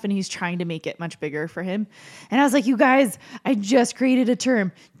large enough and he's trying to make it much bigger for him. And I was like, you guys, I just created a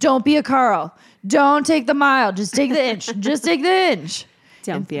term. Don't be a Carl. Don't take the mile. Just take the inch. Just take the inch.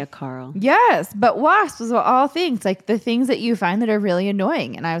 Don't be a Carl. Yes. But wasps was all things, the things that you find that are really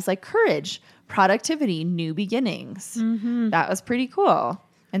annoying. And I was like, courage, productivity, new beginnings. Mm-hmm. That was pretty cool.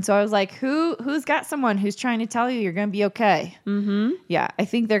 And so I was like, who's got someone who's trying to tell you you're going to be okay? Mm-hmm. Yeah, I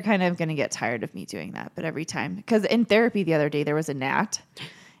think they're kind of going to get tired of me doing that. But every time, because in therapy the other day, there was a gnat.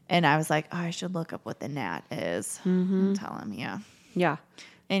 And I was like, oh, I should look up what the gnat is. And tell him, yeah. Yeah.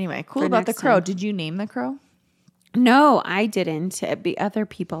 Anyway, cool For about the next crow. time. Did you name the crow? No, I didn't. Other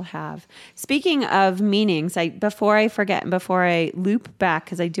people have. Speaking of meanings, before I forget and before I loop back,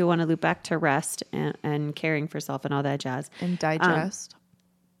 because I do want to loop back to rest and caring for self and all that jazz. And digest.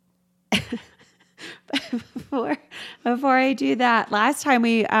 Before I do that, last time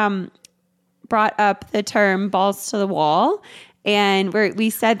we brought up the term balls to the wall. And we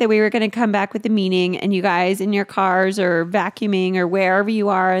said that we were going to come back with the meaning, and you guys in your cars or vacuuming or wherever you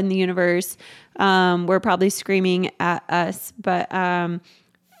are in the universe, we're probably screaming at us. But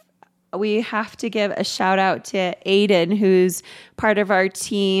we have to give a shout out to Aiden, who's part of our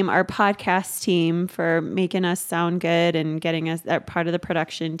team, our podcast team, for making us sound good and getting us part of the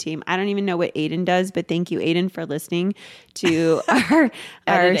production team. I don't even know what Aiden does, but thank you, Aiden, for listening to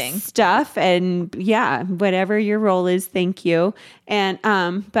our stuff. And yeah, whatever your role is, thank you. And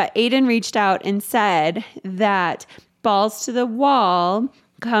but Aiden reached out and said that balls to the wall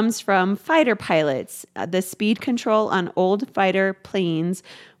comes from fighter pilots. The speed control on old fighter planes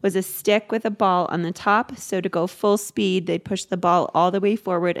was a stick with a ball on the top. So to go full speed, they'd push the ball all the way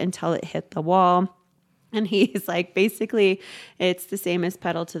forward until it hit the wall. And he's like, basically, it's the same as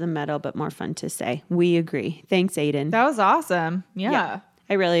pedal to the metal, but more fun to say. We agree. Thanks, Aiden. That was awesome. Yeah.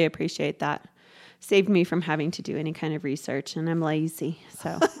 I really appreciate that. Saved me from having to do any kind of research, and I'm lazy.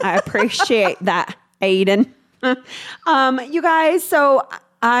 So I appreciate that, Aiden. You guys, so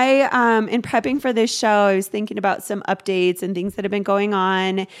I, in prepping for this show, I was thinking about some updates and things that have been going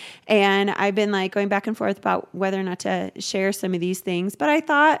on. And I've been like going back and forth about whether or not to share some of these things. But I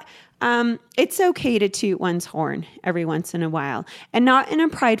thought it's okay to toot one's horn every once in a while, and not in a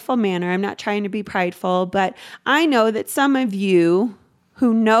prideful manner. I'm not trying to be prideful, but I know that some of you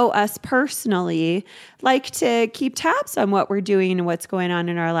who know us personally like to keep tabs on what we're doing and what's going on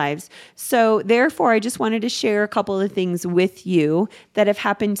in our lives. So therefore, I just wanted to share a couple of things with you that have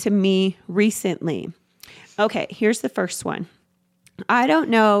happened to me recently. Okay, here's the first one. I don't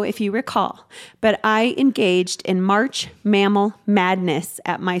know if you recall, but I engaged in March Mammal Madness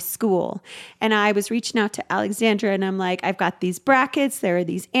at my school. And I was reaching out to Alexandra, and I'm like, I've got these brackets. There are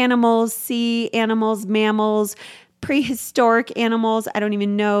these animals, sea animals, mammals, prehistoric animals. I don't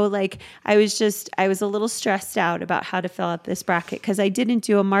even know. Like, I was a little stressed out about how to fill out this bracket, because I didn't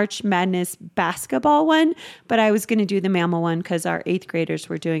do a March Madness basketball one, but I was going to do the mammal one because our 8th graders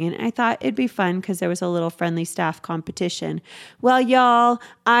were doing it. And I thought it'd be fun because there was a little friendly staff competition. Well, y'all,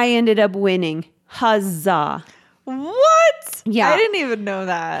 I ended up winning. Huzzah. What? Yeah. I didn't even know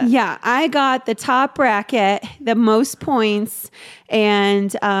that. Yeah, I got the top bracket, the most points,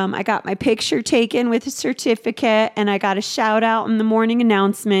 and I got my picture taken with a certificate, and I got a shout out in the morning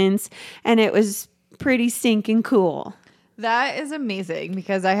announcements, and it was pretty stinking cool. That is amazing,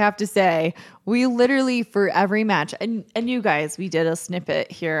 because I have to say, we literally, for every match, and you guys, we did a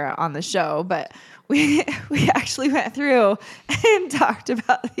snippet here on the show, but we actually went through and talked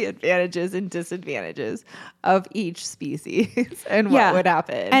about the advantages and disadvantages of each species and what would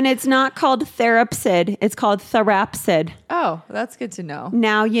happen. And it's not called Therapsid, it's called Therapsid. Oh, that's good to know.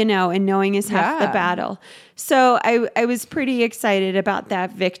 Now you know, and knowing is half the battle. So I was pretty excited about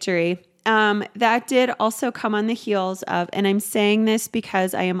that victory. That did also come on the heels of, and I'm saying this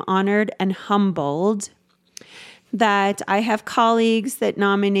because I am honored and humbled that I have colleagues that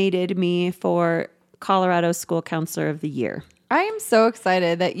nominated me for Colorado School Counselor of the Year. I am so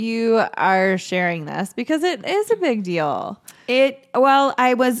excited that you are sharing this, because it is a big deal.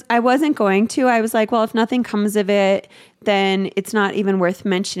 I wasn't going to. I was like, well, if nothing comes of it, then it's not even worth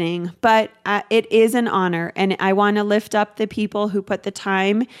mentioning. But it is an honor, and I want to lift up the people who put the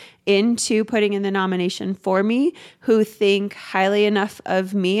time into putting in the nomination for me, who think highly enough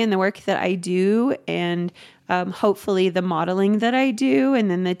of me and the work that I do, and hopefully the modeling that I do,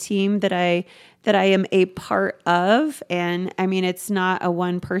 and then the team that I am a part of. And I mean, it's not a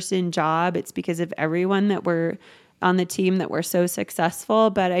one-person job. It's because of everyone that we're on the team that we're so successful.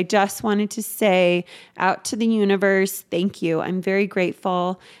 But I just wanted to say out to the universe, thank you. I'm very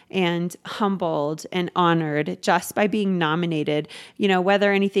grateful and humbled and honored just by being nominated. You know,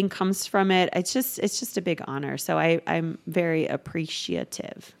 whether anything comes from it, it's just a big honor. So I'm very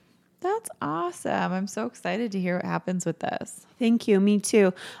appreciative. That's awesome. I'm so excited to hear what happens with this. Thank you. Me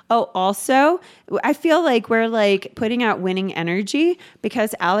too. Oh, also, I feel like we're like putting out winning energy,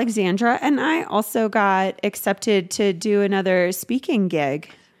 because Alexandra and I also got accepted to do another speaking gig.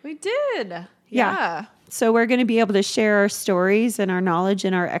 We did. Yeah. So we're going to be able to share our stories and our knowledge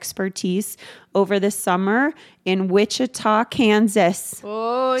and our expertise over the summer in Wichita, Kansas.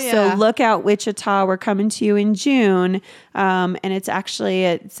 Oh, yeah. So look out, Wichita. We're coming to you in June. And it's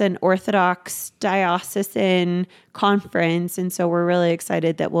an Orthodox diocesan conference. And so we're really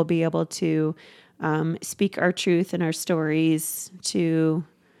excited that we'll be able to speak our truth and our stories to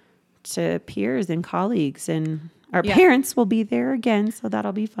peers and colleagues. And our parents will be there again. So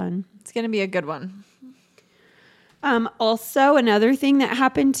that'll be fun. It's going to be a good one. Also, another thing that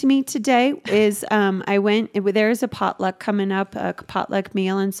happened to me today is there's a potluck coming up, a potluck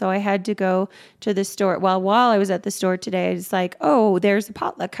meal. And so I had to go to the store. Well, while I was at the store today, I was like, oh, there's a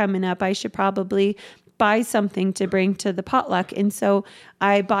potluck coming up. I should probably buy something to bring to the potluck. And so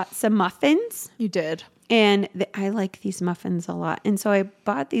I bought some muffins. You did. And I like these muffins a lot. And so I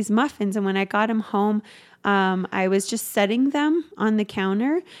bought these muffins. And when I got them home, I was just setting them on the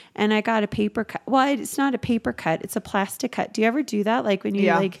counter and I got a paper cut. Well, it's not a paper cut. It's a plastic cut. Do you ever do that? Like when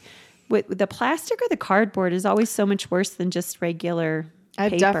you with the plastic or the cardboard is always so much worse than just regular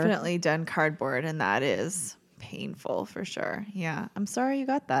paper. I've definitely done cardboard and that is painful for sure. Yeah. I'm sorry you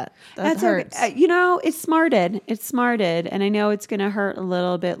got that. That hurts. Okay. It's smarted. And I know it's going to hurt a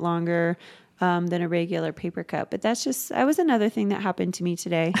little bit longer than a regular paper cut. But that was another thing that happened to me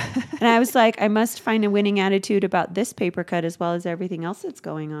today. And I was like, I must find a winning attitude about this paper cut as well as everything else that's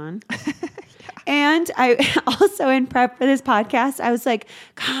going on. And I also, in prep for this podcast, I was like,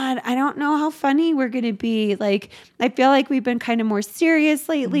 God, I don't know how funny we're going to be. Like, I feel like we've been kind of more serious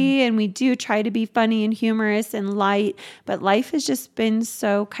lately, and we do try to be funny and humorous and light, but life has just been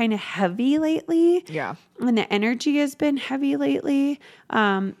so kind of heavy lately. Yeah. And the energy has been heavy lately.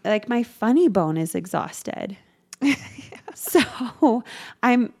 Like my funny bone is exhausted. Because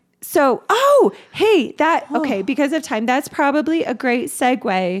of time, that's probably a great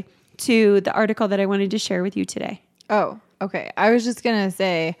segue to the article that I wanted to share with you today. Oh, okay. I was just going to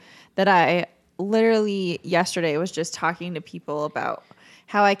say that I literally yesterday was just talking to people about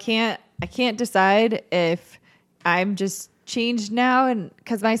how I can't decide if I'm just changed now. And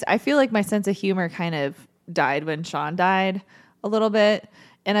cause I feel like my sense of humor kind of died when Sean died a little bit.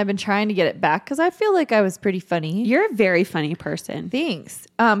 And I've been trying to get it back because I feel like I was pretty funny. You're a very funny person. Thanks.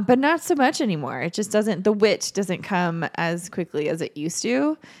 But not so much anymore. It just the wit doesn't come as quickly as it used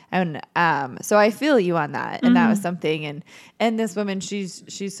to. And so I feel you on that. And that was something. And this woman,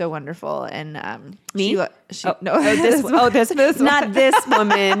 she's so wonderful. And me? This not this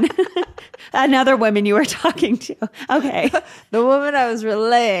woman. Another woman you were talking to. Okay. The woman I was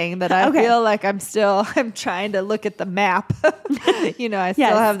relaying that I feel like I'm trying to look at the map. I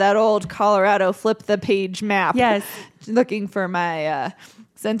still have that old Colorado flip the page map. Yes. Looking for my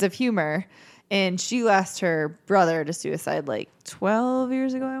sense of humor. And she lost her brother to suicide like 12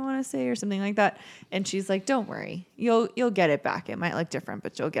 years ago, I want to say, or something like that. And she's like, don't worry, you'll get it back. It might look different,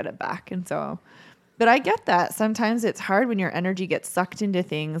 but you'll get it back. And so, but I get that. Sometimes it's hard when your energy gets sucked into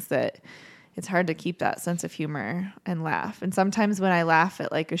things that it's hard to keep that sense of humor and laugh. And sometimes when I laugh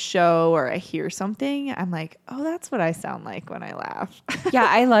at like a show or I hear something, I'm like, oh, that's what I sound like when I laugh. Yeah,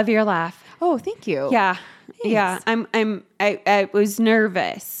 I love your laugh. Oh, thank you. Yeah. Thanks. Yeah. I was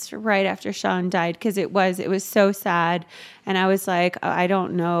nervous right after Sean died because it was so sad. And I was like, I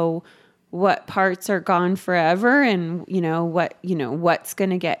don't know what parts are gone forever and what's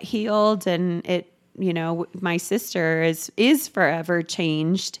going to get healed. And my sister is forever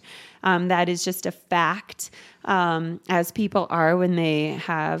changed. That is just a fact, as people are when they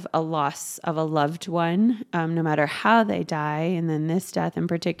have a loss of a loved one, no matter how they die. And then this death in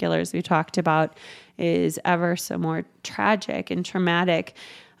particular, as we talked about, is ever so more tragic and traumatic.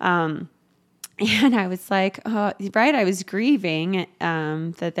 And I was like, oh, right, I was grieving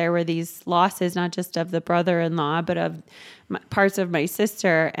that there were these losses, not just of the brother-in-law, but of parts of my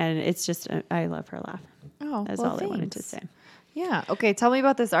sister. And it's just, I love her laugh. Oh, that's all I wanted to say. Yeah. Okay. Tell me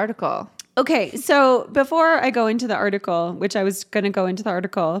about this article. Okay. So before I go into the article, which I was going to go into the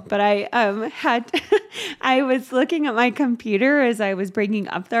article, but I I was looking at my computer as I was bringing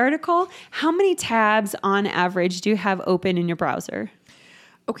up the article. How many tabs on average do you have open in your browser?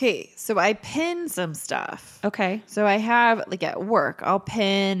 Okay. So I pin some stuff. Okay. So I have like at work, I'll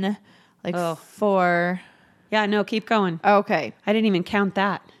pin like 4. Yeah. No, keep going. Okay. I didn't even count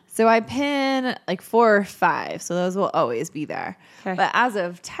that. So I pin like 4 or 5. So those will always be there. Okay. But as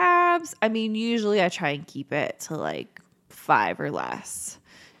of tabs, I mean, usually I try and keep it to like 5 or less,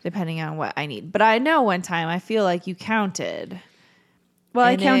 depending on what I need. But I know one time I feel like you counted. Well,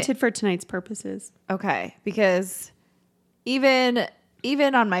 I counted for tonight's purposes. Okay. Because even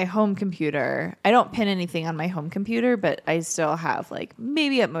on my home computer, I don't pin anything on my home computer, but I still have like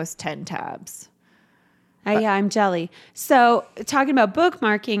maybe at most 10 tabs. Yeah, I'm jelly. So talking about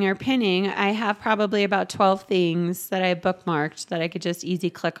bookmarking or pinning, I have probably about 12 things that I bookmarked that I could just easy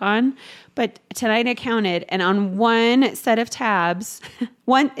click on. But tonight I counted, and on one set of tabs,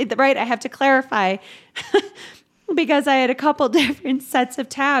 right, I have to clarify because I had a couple different sets of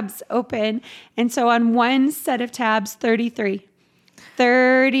tabs open. And so on one set of tabs, 33.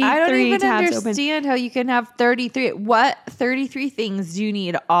 33 I don't even tabs understand how you can have 33. What 33 things do you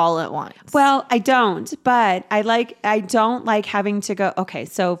need all at once? Well, I don't, but I don't like having to go. Okay.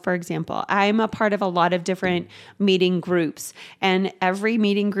 So for example, I'm a part of a lot of different meeting groups, and every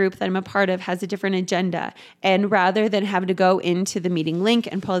meeting group that I'm a part of has a different agenda. And rather than having to go into the meeting link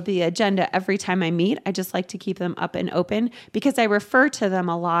and pull the agenda every time I meet, I just like to keep them up and open because I refer to them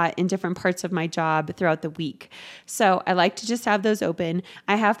a lot in different parts of my job throughout the week. So I like to just have those open.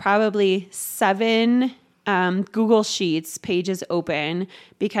 I have probably 7 Google Sheets pages open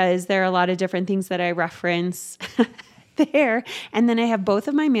because there are a lot of different things that I reference there. And then I have both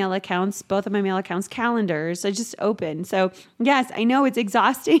of my mail accounts calendars. I just open. So yes, I know it's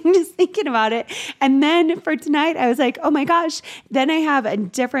exhausting just thinking about it. And then for tonight, I was like, oh my gosh. Then I have a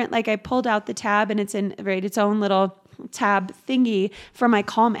different, like I pulled out the tab and it's in its own little tab thingy for my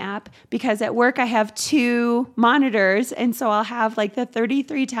Calm app because at work I have 2 monitors, and so I'll have like the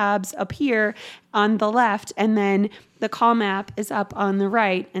 33 tabs up here on the left, and then the Calm app is up on the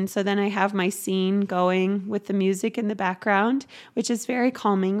right. And so then I have my scene going with the music in the background, which is very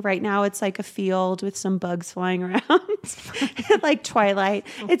calming. Right now it's like a field with some bugs flying around like Twilight.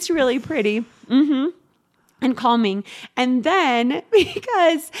 It's really pretty. And calming. And then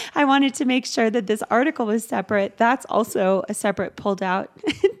because I wanted to make sure that this article was separate, that's also a separate pulled out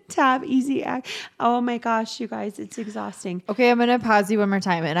tab, easy. Oh my gosh, you guys, it's exhausting. Okay, I'm going to pause you one more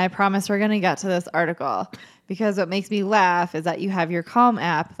time, and I promise we're going to get to this article because what makes me laugh is that you have your Calm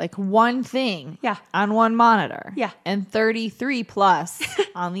app, like one thing on one monitor and 33 plus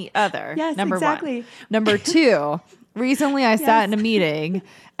on the other. Yes, number exactly. 1. Number 2, recently I sat in a meeting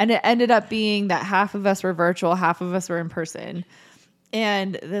and it ended up being that half of us were virtual, half of us were in person.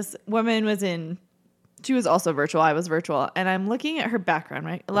 And this woman she was also virtual. I was virtual. And I'm looking at her background,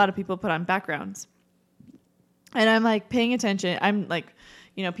 right? A lot of people put on backgrounds. And I'm like paying attention. I'm like,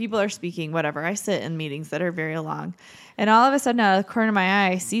 people are speaking, whatever. I sit in meetings that are very long. And all of a sudden out of the corner of my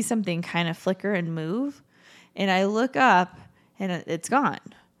eye, I see something kind of flicker and move. And I look up and it's gone.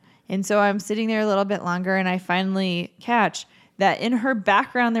 And so I'm sitting there a little bit longer and I finally catch that in her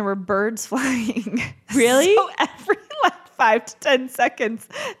background there were birds flying. Really? So every 5 to 10 seconds,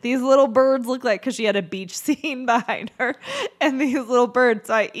 these little birds look like, because she had a beach scene behind her and these little birds.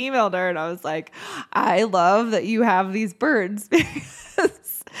 So I emailed her and I was like, I love that you have these birds.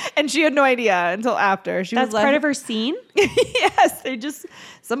 And she had no idea until after. That's part of her scene? Yes.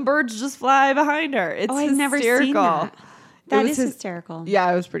 Some birds just fly behind her. It's I've never seen that. That is hysterical.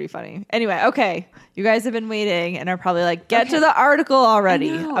 Yeah, it was pretty funny. Anyway, okay. You guys have been waiting and are probably like, get to the article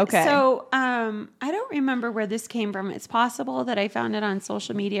already. Okay. So I don't remember where this came from. It's possible that I found it on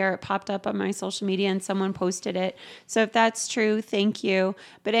social media or it popped up on my social media and someone posted it. So if that's true, thank you.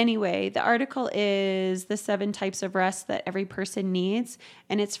 But anyway, the article is the 7 types of rest that every person needs.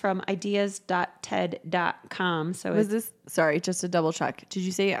 And it's from ideas.ted.com. So sorry, just to double check. Did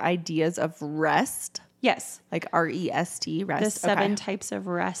you say ideas of rest? Yes. Like R-E-S-T, rest? The 7 types of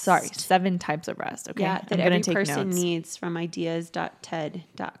rest. Sorry, 7 types of rest. Okay. Yeah, that every person needs from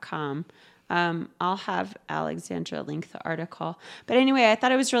ideas.ted.com. I'll have Alexandra link the article. But anyway, I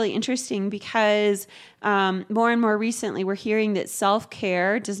thought it was really interesting because more and more recently we're hearing that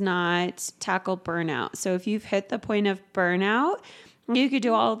self-care does not tackle burnout. So if you've hit the point of burnout, you could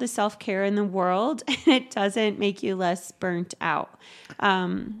do all the self-care in the world and it doesn't make you less burnt out.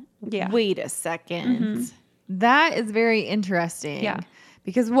 Yeah. Wait a second. Mm-hmm. That is very interesting. Yeah.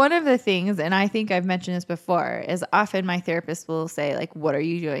 Because one of the things, and I think I've mentioned this before, is often my therapist will say, like, what are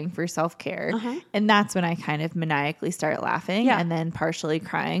you doing for self-care? And that's when I kind of maniacally start laughing and then partially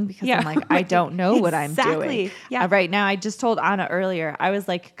crying because I'm like, I don't know what I'm doing. Yeah. Right now, I just told Anna earlier, I was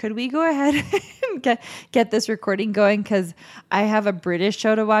like, could we go ahead and get this recording going? Because I have a British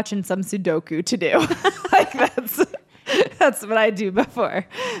show to watch and some Sudoku to do. Like, that's what I do before,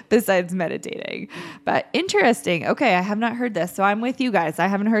 besides meditating. But interesting. Okay, I have not heard this. So I'm with you guys. I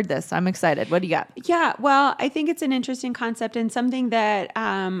haven't heard this. I'm excited. What do you got? Yeah, well, I think it's an interesting concept and something that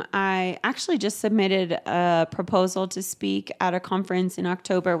I actually just submitted a proposal to speak at a conference in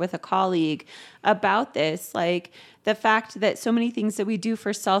October with a colleague about this. Like the fact that so many things that we do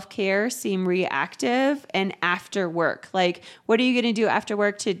for self-care seem reactive and after work. Like, what are you going to do after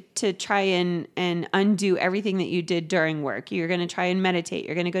work to try and undo everything that you did during work? You're going to try and meditate.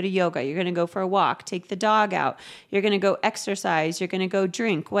 You're going to go to yoga. You're going to go for a walk, take the dog out. You're going to go exercise. You're going to go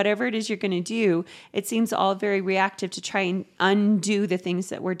drink. Whatever it is you're going to do, it seems all very reactive to try and undo the things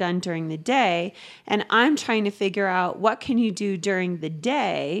that were done during the day. And I'm trying to figure out, what can you do during the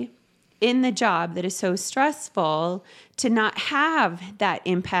day in the job that is so stressful to not have that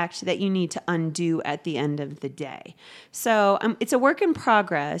impact that you need to undo at the end of the day. So it's a work in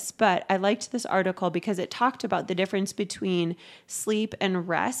progress, but I liked this article because it talked about the difference between sleep and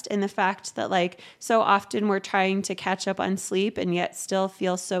rest, and the fact that, like, so often we're trying to catch up on sleep and yet still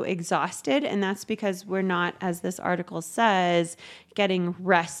feel so exhausted. And that's because we're not, as this article says, getting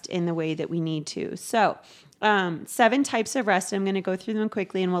rest in the way that we need to. So 7 types of rest. I'm going to go through them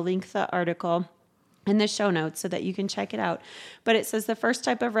quickly, and we'll link the article in the show notes so that you can check it out. But it says the first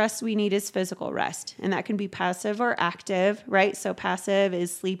type of rest we need is physical rest, and that can be passive or active, right? So passive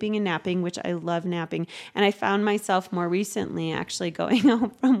is sleeping and napping, which I love napping. And I found myself more recently actually going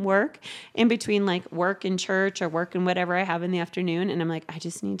home from work in between like work and church or work and whatever I have in the afternoon. And I'm like, I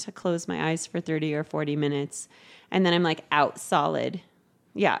just need to close my eyes for 30 or 40 minutes. And then I'm like out solid.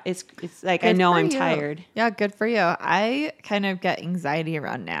 Yeah, it's like, I know I'm tired. Yeah, good for you. I kind of get anxiety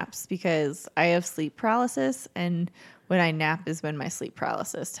around naps because I have sleep paralysis, and when I nap is when my sleep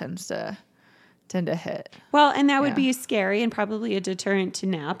paralysis tend to hit. Well, and that would be scary and probably a deterrent to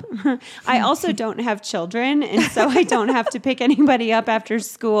nap. I also don't have children, and so I don't have to pick anybody up after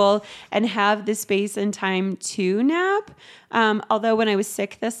school and have the space and time to nap. Although when I was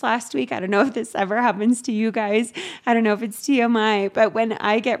sick this last week, I don't know if this ever happens to you guys. I don't know if it's TMI, but when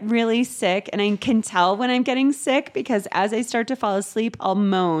I get really sick, and I can tell when I'm getting sick because as I start to fall asleep, I'll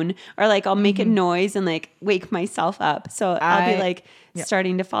moan or like I'll make a noise and like wake myself up. So I'll be like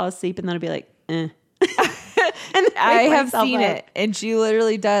starting to fall asleep, and then I'll be like, and I have seen it, and she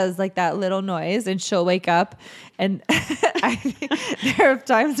literally does like that little noise, and she'll wake up, and there are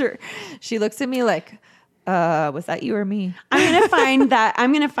times where she looks at me like, was that you or me? I'm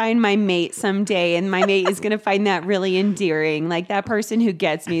gonna find my mate someday, and my mate is gonna find that really endearing. Like, that person who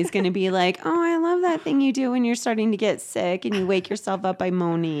gets me is gonna be like, oh, I love that thing you do when you're starting to get sick and you wake yourself up by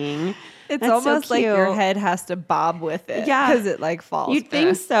moaning. It's almost so like your head has to bob with it. Yeah. Because it like falls. You'd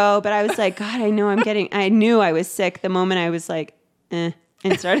think so, but I was like, God, I knew I was sick the moment I was like, and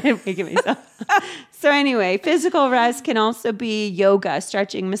started waking myself up. So anyway, physical rest can also be yoga,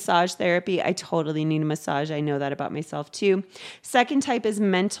 stretching, massage therapy. I totally need a massage. I know that about myself too. Second type is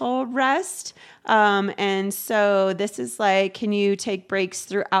mental rest. And so this is like, can you take breaks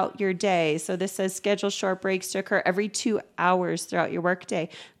throughout your day? So this says schedule short breaks to occur every 2 hours throughout your workday.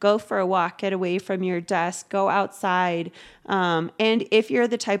 Go for a walk, get away from your desk, go outside. And if you're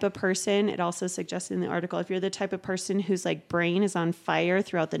the type of person, it also suggested in the article, if you're the type of person whose like brain is on fire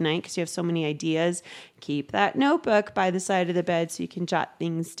throughout the night because you have so many ideas, keep that notebook by the side of the bed so you can jot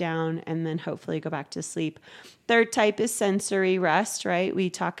things down and then hopefully go back to sleep. Third type is sensory rest, right? We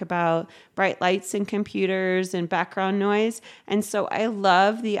talk about bright lights and computers and background noise. And so I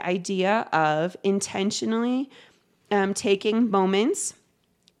love the idea of intentionally taking moments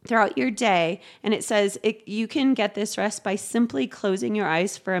throughout your day. And it says you can get this rest by simply closing your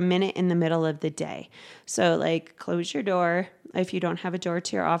eyes for a minute in the middle of the day. So like close your door. If you don't have a door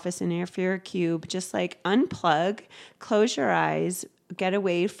to your office and if you're a cube, just like unplug, close your eyes, get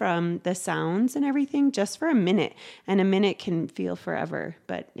away from the sounds and everything just for a minute. And a minute can feel forever,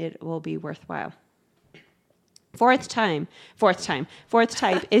 but it will be worthwhile. Fourth type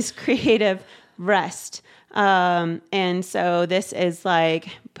is creative rest. And so this is like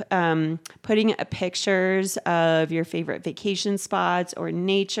putting pictures of your favorite vacation spots or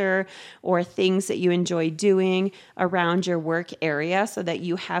nature or things that you enjoy doing around your work area so that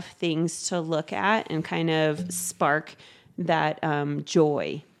you have things to look at and kind of spark that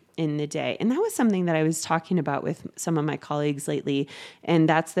joy in the day. And that was something that I was talking about with some of my colleagues lately. And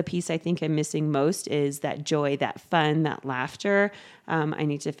that's the piece I think I'm missing most is that joy, that fun, that laughter. I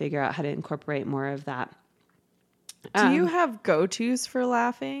need to figure out how to incorporate more of that. Do you have go-tos for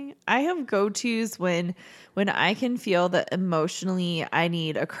laughing? I have go-tos when I can feel that emotionally I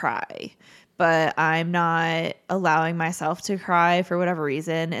need a cry, but I'm not allowing myself to cry for whatever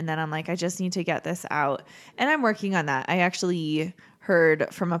reason. And then I'm like, I just need to get this out. And I'm working on that. I actually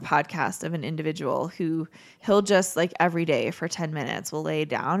heard from a podcast of an individual who he'll just like every day for 10 minutes will lay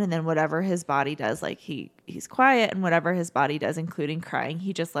down, and then whatever his body does, like he's quiet, and whatever his body does, including crying,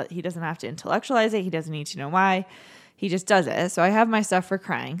 he doesn't have to intellectualize it. He doesn't need to know why. he just does it. So I have my stuff for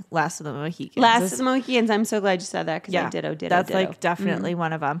crying. Last of the Mohicans. Last of the Mohicans. I'm so glad you said that because I ditto. That's like definitely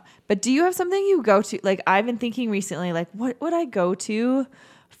one of them. But do you have something you go to? Like I've been thinking recently, like what would I go to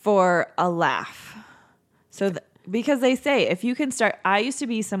for a laugh? So because they say if you can start, I used to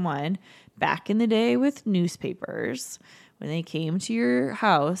be someone back in the day with newspapers when they came to your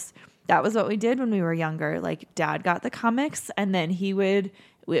house. That was what we did when we were younger. Like dad got the comics and then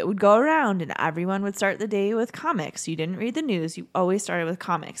it would go around and everyone would start the day with comics. You didn't read the news. You always started with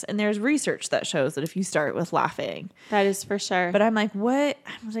comics. And there's research that shows that if you start with laughing. That is for sure. But I'm like, what?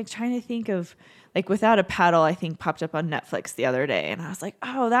 I was like trying to think of like Without a Paddle, I think popped up on Netflix the other day. And I was like,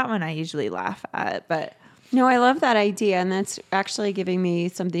 oh, that one I usually laugh at. But no, I love that idea. And that's actually giving me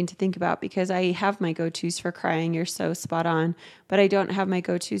something to think about because I have my go-tos for crying. You're so spot on. But I don't have my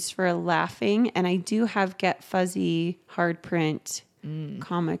go-tos for laughing. And I do have Get Fuzzy hard print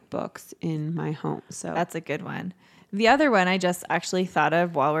comic books in my home. So that's a good one. The other one I just actually thought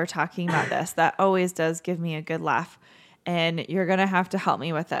of while we're talking about this that always does give me a good laugh. And you're going to have to help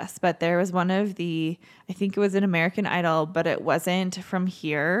me with this. But there was one of I think it was an American Idol, but it wasn't from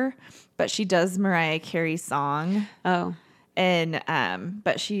here. But she does Mariah Carey's song. Oh. And,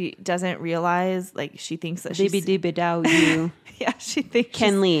 but she doesn't realize, like, she thinks that she's... Baby-dibby-dow you. Yeah, she thinks...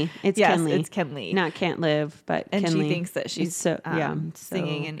 Ken Lee. It's Ken Lee. It's Ken Lee. Not Can't Live, but and Ken she Lee. thinks that she's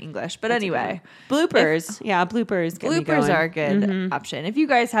singing in English. But anyway. Bloopers. Bloopers get me going. Bloopers are a good option. If you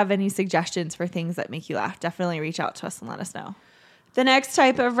guys have any suggestions for things that make you laugh, definitely reach out to us and let us know. The next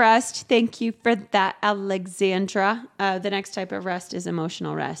type of rest, thank you for that, Alexandra. The next type of rest is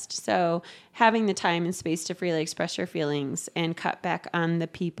emotional rest. So having the time and space to freely express your feelings and cut back on the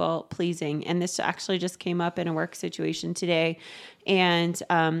people pleasing. And this actually just came up in a work situation today. And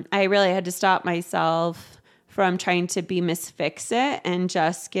I really had to stop myself from trying to be Miss Fix-It and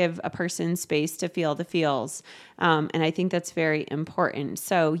just give a person space to feel the feels. And I think that's very important.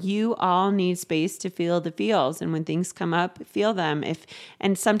 So you all need space to feel the feels. And when things come up, feel them.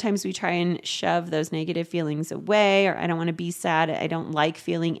 And sometimes we try and shove those negative feelings away, or I don't want to be sad. I don't like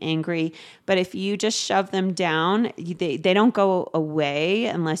feeling angry. But if you just shove them down, they don't go away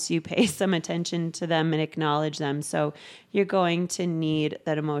unless you pay some attention to them and acknowledge them. So you're going to need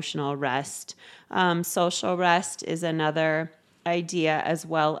that emotional rest. Social rest is another idea, as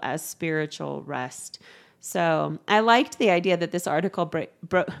well as spiritual rest. So I liked the idea that this article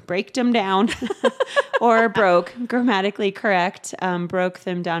break them down or broke, grammatically correct, broke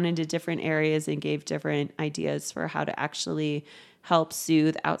them down into different areas and gave different ideas for how to actually help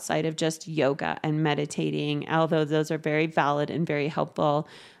soothe outside of just yoga and meditating, although those are very valid and very helpful.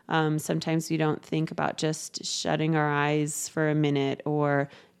 Sometimes we don't think about just shutting our eyes for a minute or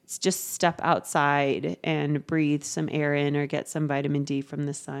just step outside and breathe some air in or get some vitamin D from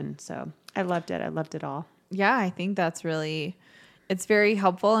the sun. So I loved it. I loved it all. Yeah, I think it's very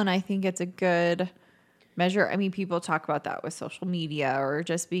helpful. And I think it's a good measure. I mean, people talk about that with social media or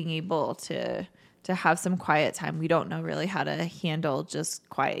just being able to have some quiet time. We don't know really how to handle just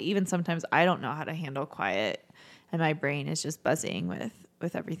quiet. Even sometimes I don't know how to handle quiet and my brain is just buzzing with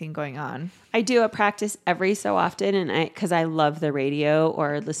everything going on. I do a practice every so often, and because I love the radio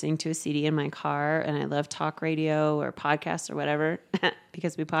or listening to a CD in my car, and I love talk radio or podcasts or whatever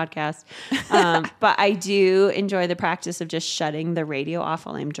because we podcast. But I do enjoy the practice of just shutting the radio off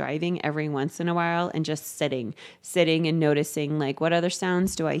while I'm driving every once in a while and just sitting and noticing, like, what other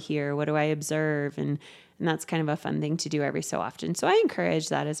sounds do I hear? What do I observe? And that's kind of a fun thing to do every so often. So I encourage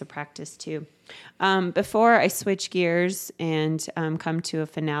that as a practice too. Before I switch gears and come to a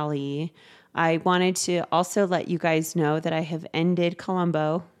finale, I wanted to also let you guys know that I have ended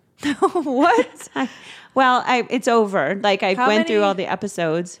Columbo. What? It's over. Like I went through all the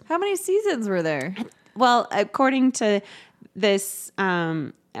episodes. How many seasons were there? Well, according to this,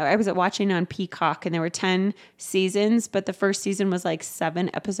 I was watching on Peacock and there were 10 seasons, but the first season was like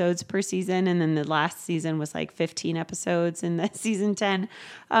 7 episodes per season. And then the last season was like 15 episodes in the season 10.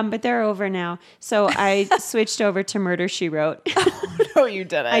 But they're over now. So I switched over to Murder, She Wrote. Oh, no, you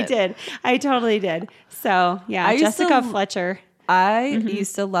didn't. I did. I totally did. So yeah, Jessica Fletcher. I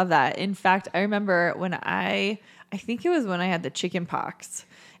used to love that. In fact, I remember when I think it was when I had the chicken pox.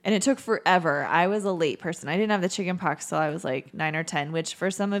 And it took forever. I was a late person. I didn't have the chicken pox till I was like 9 or 10, which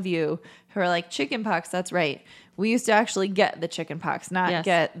for some of you who are like, chicken pox, that's right. We used to actually get the chicken pox, not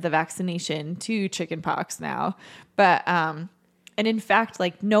get the vaccination to chicken pox now. But, and in fact,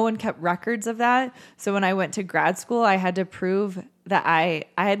 like no one kept records of that. So when I went to grad school, I had to prove that I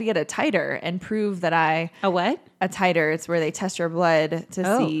had to get a titer and prove that A what? A titer. It's where they test your blood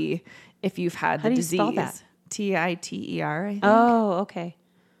to see if you've had the disease. How do you spell that? Titer, I think. Oh, okay.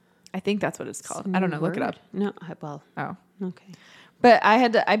 I think that's what it's called. I don't know. Look it up. No, well, Oh. okay. But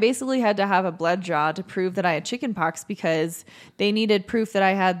I basically had to have a blood draw to prove that I had chickenpox because they needed proof that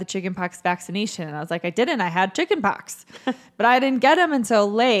I had the chickenpox vaccination. And I was like, I didn't. I had chickenpox. But I didn't get them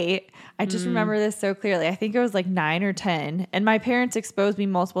until late. I just remember this so clearly. I think it was like 9 or 10. And my parents exposed me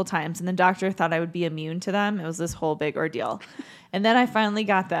multiple times. And the doctor thought I would be immune to them. It was this whole big ordeal. And then I finally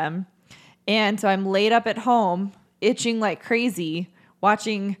got them. And so I'm laid up at home, itching like crazy,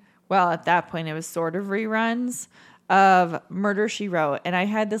 watching, well, at that point it was sort of reruns of Murder, She Wrote. And I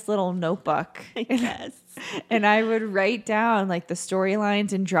had this little notebook. Yes. And I would write down like the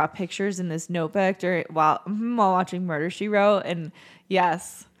storylines and draw pictures in this notebook while watching Murder, She Wrote. And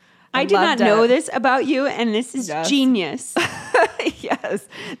yes, I did not know this about you, and this is genius. Yes.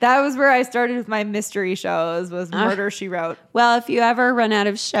 That was where I started with my mystery shows, was Murder, She Wrote. Well, if you ever run out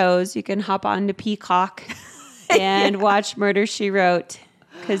of shows, you can hop on to Peacock and watch Murder, She Wrote,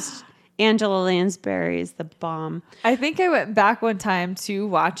 because Angela Lansbury is the bomb. I think I went back one time to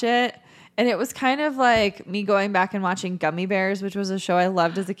watch it, and it was kind of like me going back and watching Gummy Bears, which was a show I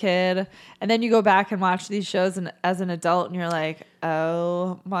loved as a kid. And then you go back and watch these shows as an adult, and you're like,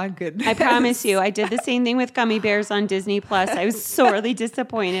 oh my goodness. I promise you, I did the same thing with Gummy Bears on Disney Plus. I was sorely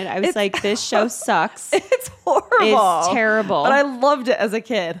disappointed. I was like, this show sucks. It's horrible. It's terrible. But I loved it as a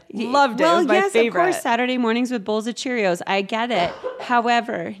kid. Loved it. It was my favorite. Of course, Saturday mornings with bowls of Cheerios. I get it.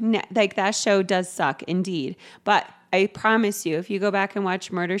 However, like that show does suck indeed. But I promise you, if you go back and watch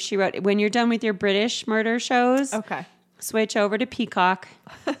Murder, She Wrote, when you're done with your British murder shows, okay, switch over to Peacock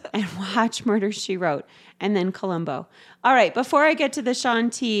and watch Murder, She Wrote, and then Columbo. All right, before I get to the Sean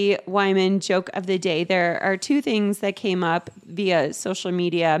T. Wyman joke of the day, there are two things that came up via social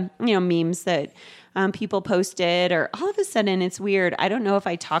media, memes that people posted, or all of a sudden it's weird. I don't know if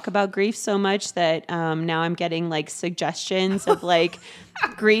I talk about grief so much that now I'm getting like suggestions of like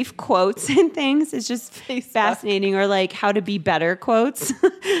grief quotes and things. It's just fascinating, or like how to be better quotes,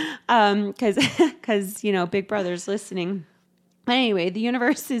 because Big Brother's listening. But anyway, the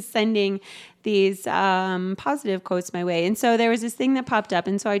universe is sending these positive quotes my way. And so there was this thing that popped up,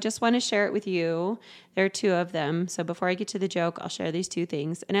 and so I just want to share it with you. There are two of them. So before I get to the joke, I'll share these two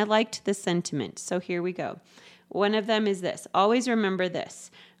things. And I liked the sentiment. So here we go. One of them is this. Always remember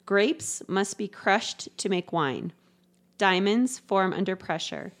this. Grapes must be crushed to make wine. Diamonds form under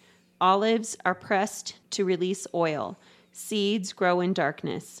pressure. Olives are pressed to release oil. Seeds grow in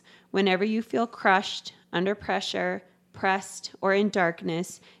darkness. Whenever you feel crushed, under pressure, pressed, or in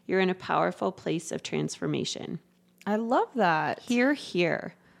darkness, you're in a powerful place of transformation. I love that. Hear,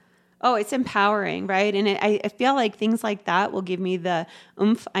 hear. Oh, it's empowering, right? And I feel like things like that will give me the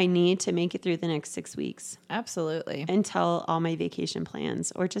oomph I need to make it through the next 6 weeks. Absolutely. Until all my vacation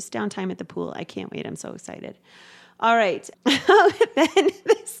plans or just downtime at the pool. I can't wait. I'm so excited. All right. Then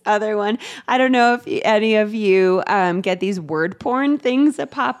this other one. I don't know if any of you get these word porn things that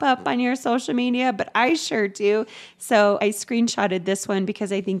pop up on your social media, but I sure do. So I screenshotted this one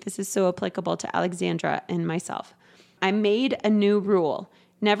because I think this is so applicable to Alexandra and myself. I made a new rule.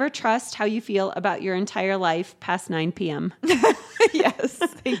 Never trust how you feel about your entire life past 9 p.m. Yes,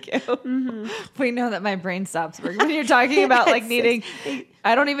 thank you. Mm-hmm. We know that my brain stops working when you're talking about like needing,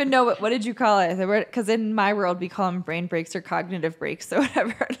 I don't even know what did you call it? Because in my world, we call them brain breaks or cognitive breaks or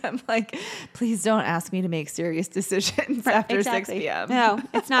whatever. And I'm like, please don't ask me to make serious decisions after 6 p.m. No,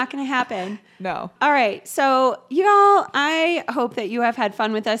 it's not going to happen. No. All right. So, y'all, I hope that you have had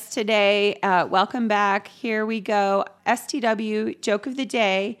fun with us today. Welcome back. Here we go. STW, joke of the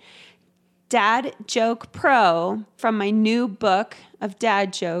day. Dad Joke Pro from my new book of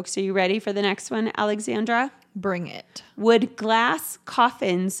dad jokes. Are you ready for the next one, Alexandra? Bring it. Would glass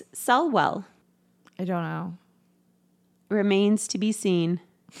coffins sell well? I don't know. Remains to be seen.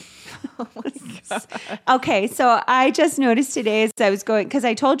 Oh my God. Okay, so I just noticed today as I was going, because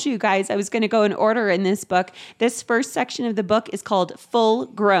I told you guys I was going to go in order in this book. This first section of the book is called Full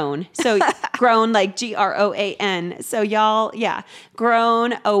Grown. So grown like GROAN. So y'all, yeah,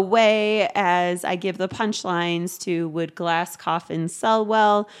 grown away as I give the punchlines to would glass coffins sell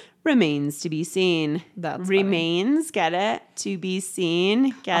well? Remains to be seen. That's remains, funny. Get it? To be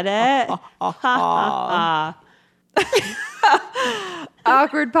seen, get it? Ha ha ha.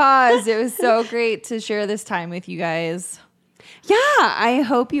 Awkward pause. It was so great to share this time with you guys. Yeah, I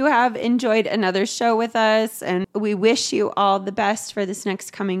hope you have enjoyed another show with us, and we wish you all the best for this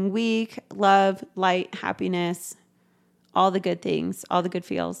next coming week. Love, light, happiness, all the good things, all the good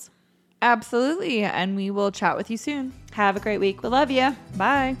feels. Absolutely, and we will chat with you soon. Have a great week. We love you.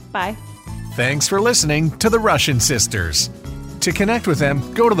 Bye. Bye. Thanks for listening to The Russian Sisters. To connect with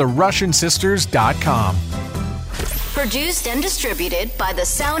them, go to therussiansisters.com. Produced and distributed by the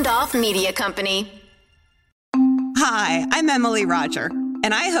Sound Off Media Company. Hi, I'm Emily Roger,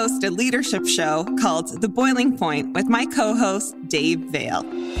 and I host a leadership show called The Boiling Point with my co-host, Dave Vale.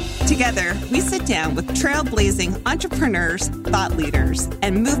 Together, we sit down with trailblazing entrepreneurs, thought leaders,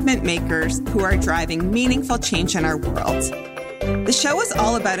 and movement makers who are driving meaningful change in our world. The show is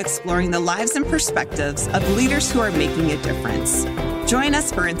all about exploring the lives and perspectives of leaders who are making a difference. Join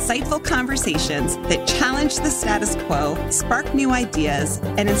us for insightful conversations that challenge the status quo, spark new ideas,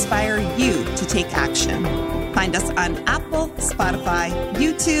 and inspire you to take action. Find us on Apple, Spotify,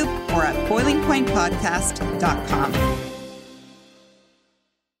 YouTube, or at boilingpointpodcast.com.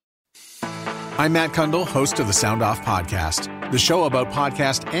 I'm Matt Kundle, host of the Sound Off Podcast, the show about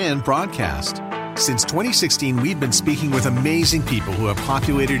podcast and broadcast. Since 2016, we've been speaking with amazing people who have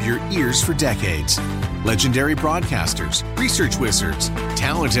populated your ears for decades. Legendary broadcasters, research wizards,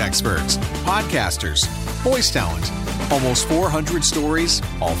 talent experts, podcasters, voice talent. Almost 400 stories,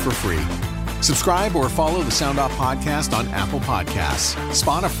 all for free. Subscribe or follow the Sound Off Podcast on Apple Podcasts,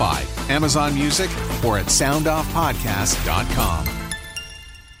 Spotify, Amazon Music, or at soundoffpodcast.com.